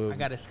box. So I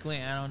got to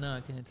squint. I don't know.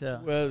 I can't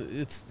tell. Well,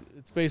 it's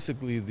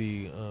basically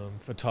the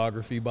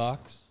photography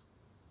box.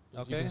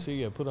 As you can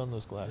see, yeah. Put on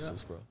those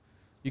glasses, bro.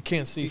 You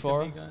can't see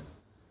far.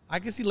 I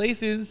can see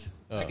laces.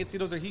 Oh. I can see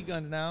those are heat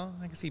guns now.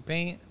 I can see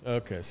paint.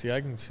 Okay. See, I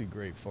can see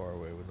great far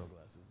away with no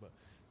glasses. But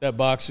that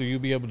box, so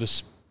you'll be able to,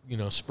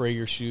 spray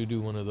your shoe.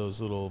 Do one of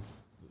those little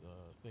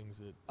things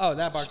that. Oh,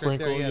 that box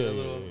sprinkle. Right there.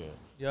 Yeah.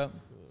 Yeah. Yep.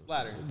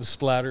 Splatter.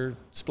 The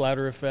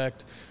splatter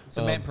effect.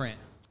 Cement print.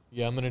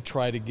 Yeah, I'm gonna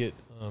try to get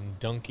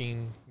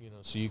dunking.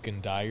 So you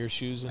can dye your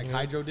shoes in like here.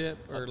 Hydro dip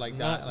or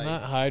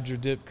not hydro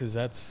dip, because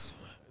that's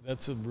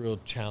a real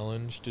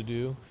challenge to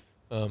do.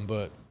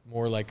 But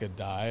more like a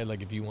dye,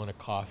 like if you want to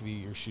coffee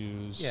your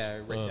shoes.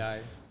 Yeah, red dye.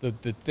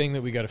 The thing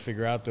that we got to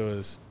figure out though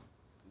is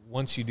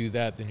once you do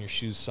that, then your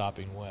shoe's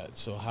sopping wet.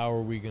 So how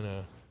are we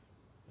gonna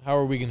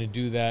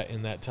do that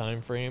in that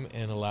time frame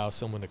and allow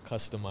someone to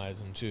customize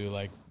them too?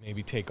 Like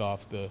maybe take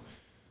off the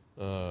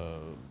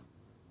swoosh,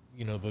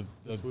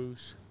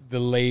 the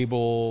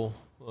label,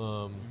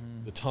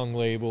 the tongue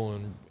label,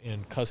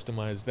 and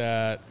customize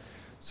that.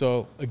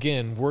 So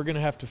again, we're gonna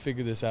have to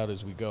figure this out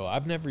as we go.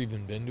 I've never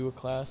even been to a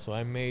class, so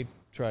I may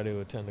try to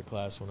attend a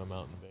class when I'm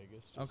out in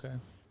Vegas.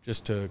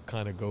 Just to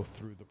kind of go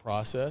through the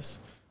process,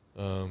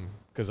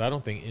 because I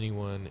don't think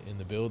anyone in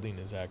the building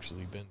has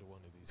actually been to one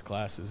of these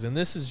classes. And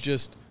this is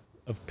just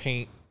a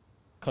paint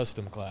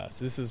custom class.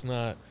 This is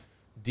not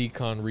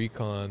decon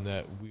recon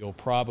that we'll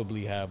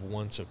probably have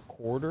once a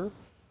quarter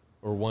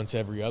or once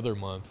every other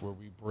month, where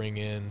we bring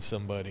in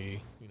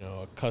somebody,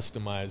 a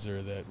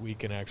customizer that we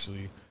can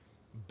actually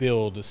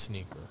build a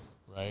sneaker,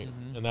 right?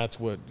 Mm-hmm. And that's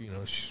what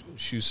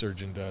shoe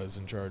surgeon does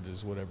and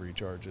charges whatever he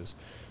charges.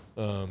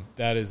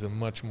 That is a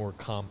much more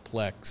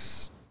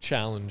complex,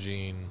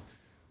 challenging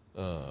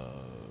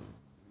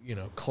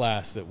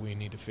class that we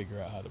need to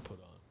figure out how to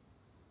put on.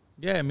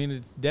 Yeah, I mean,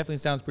 it definitely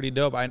sounds pretty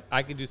dope.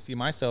 I could just see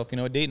myself,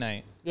 a date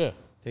night. Yeah.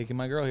 Taking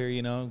my girl here,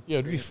 Yeah,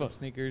 it'd be fun.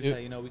 Sneakers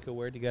that, we could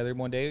wear together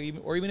one day,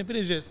 or even if it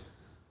is just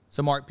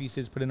some art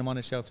pieces, putting them on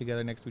a shelf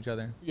together next to each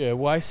other. Yeah,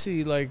 well, I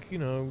see,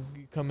 you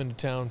come into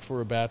town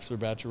for a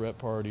bachelorette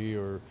party,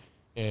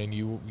 and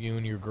you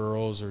and your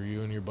girls or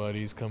you and your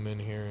buddies come in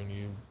here,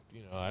 and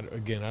I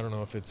don't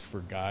know if it's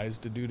for guys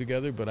to do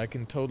together, but I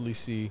can totally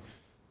see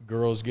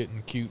girls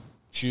getting cute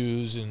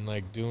shoes and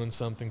doing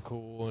something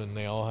cool, and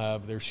they all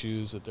have their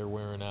shoes that they're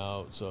wearing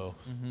out. So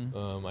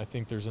I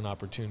think there's an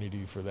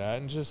opportunity for that,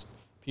 and just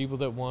people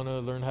that want to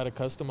learn how to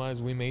customize.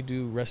 We may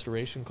do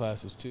restoration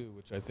classes too,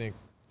 which I think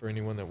for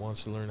anyone that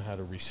wants to learn how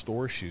to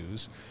restore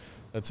shoes,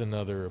 that's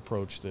another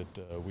approach that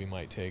we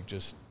might take.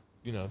 Just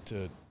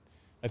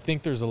I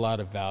think there's a lot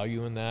of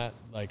value in that,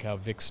 like how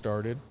Vic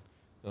started,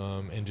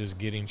 and just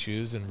getting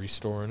shoes and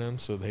restoring them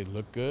so they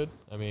look good.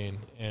 I mean,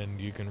 and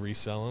you can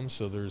resell them.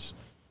 So there's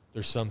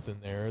something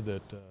there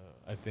that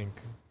I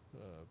think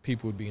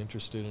people would be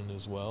interested in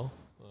as well.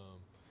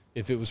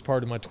 If it was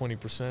part of my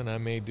 20%, I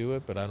may do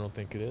it, but I don't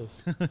think it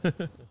is.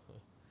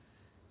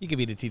 You could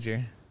be the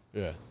teacher.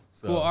 Yeah.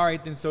 So. Cool. All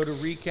right, then. So to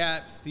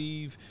recap,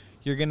 Steve,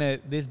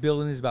 this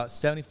building is about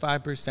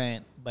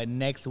 75%, but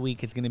next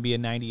week it's going to be a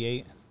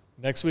 98.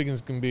 Next week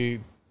is going to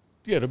be,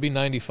 it'll be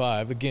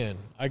 95. Again,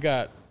 I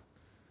got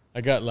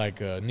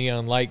like a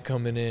neon light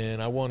coming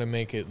in. I want to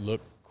make it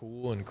look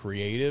cool and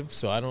creative,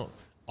 so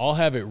I'll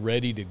have it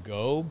ready to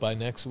go by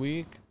next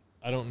week.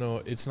 I don't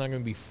know. It's not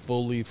going to be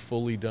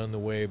fully done the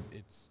way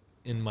it's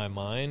in my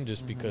mind,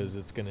 just because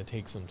it's going to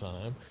take some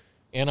time.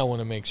 And I want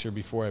to make sure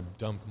before I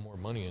dump more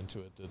money into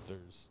it that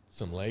there's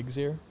some legs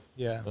here.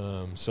 Yeah.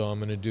 So I'm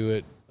going to do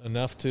it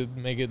enough to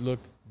make it look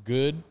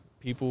good.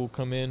 People will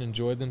come in,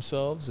 enjoy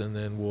themselves, and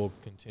then we'll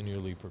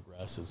continually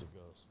progress as it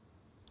goes.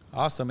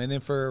 Awesome. And then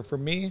for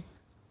me, I'm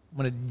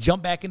going to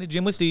jump back in the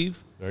gym with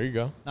Steve. There you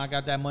go. Knock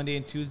out that Monday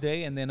and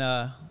Tuesday, and then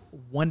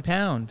 1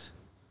 pound.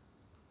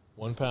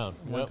 1 pound.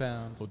 1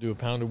 pound. We'll do a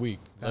pound a week.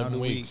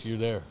 11 weeks. You're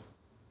there.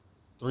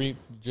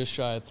 Just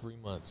shy of 3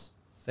 months.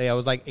 Say I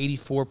was like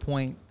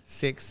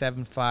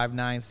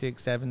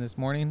 84.675967 this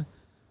morning.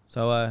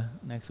 So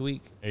next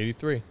week.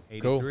 83.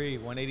 83. Cool.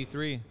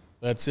 183.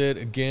 That's it.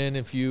 Again,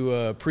 if you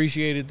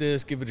appreciated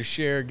this, give it a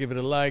share, give it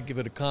a like, give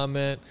it a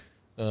comment.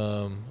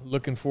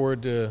 Looking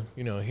forward to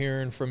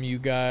hearing from you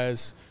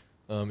guys.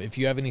 If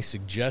you have any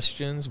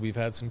suggestions, we've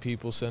had some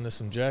people send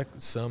us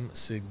some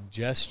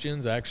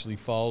suggestions. I actually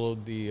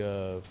followed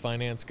the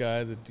finance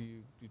guy that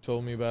you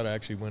told me about. I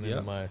actually went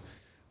into my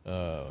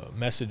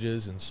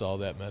messages and saw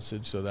that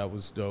message, so that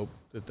was dope.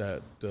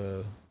 That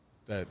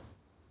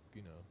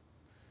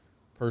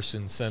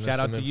person sent us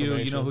some information. Shout out to you.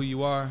 You know who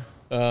you are.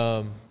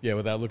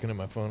 Without looking at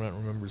my phone, I don't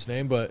remember his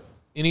name, but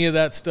any of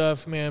that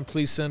stuff, man,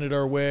 please send it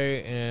our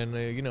way, and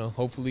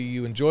hopefully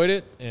you enjoyed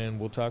it, and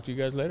we'll talk to you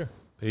guys later.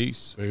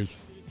 Peace. Ready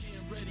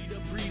to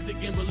breathe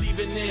again,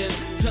 believing in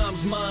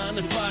time's mine.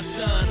 If I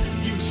shine,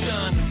 you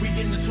shine. We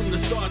in this from the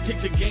start. Take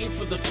the game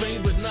for the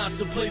fame, but not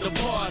to play the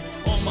part.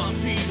 On my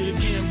feet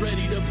again,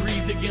 ready to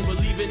breathe again,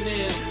 believing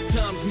in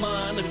time's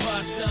mine. If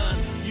I shine,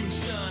 you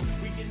shine.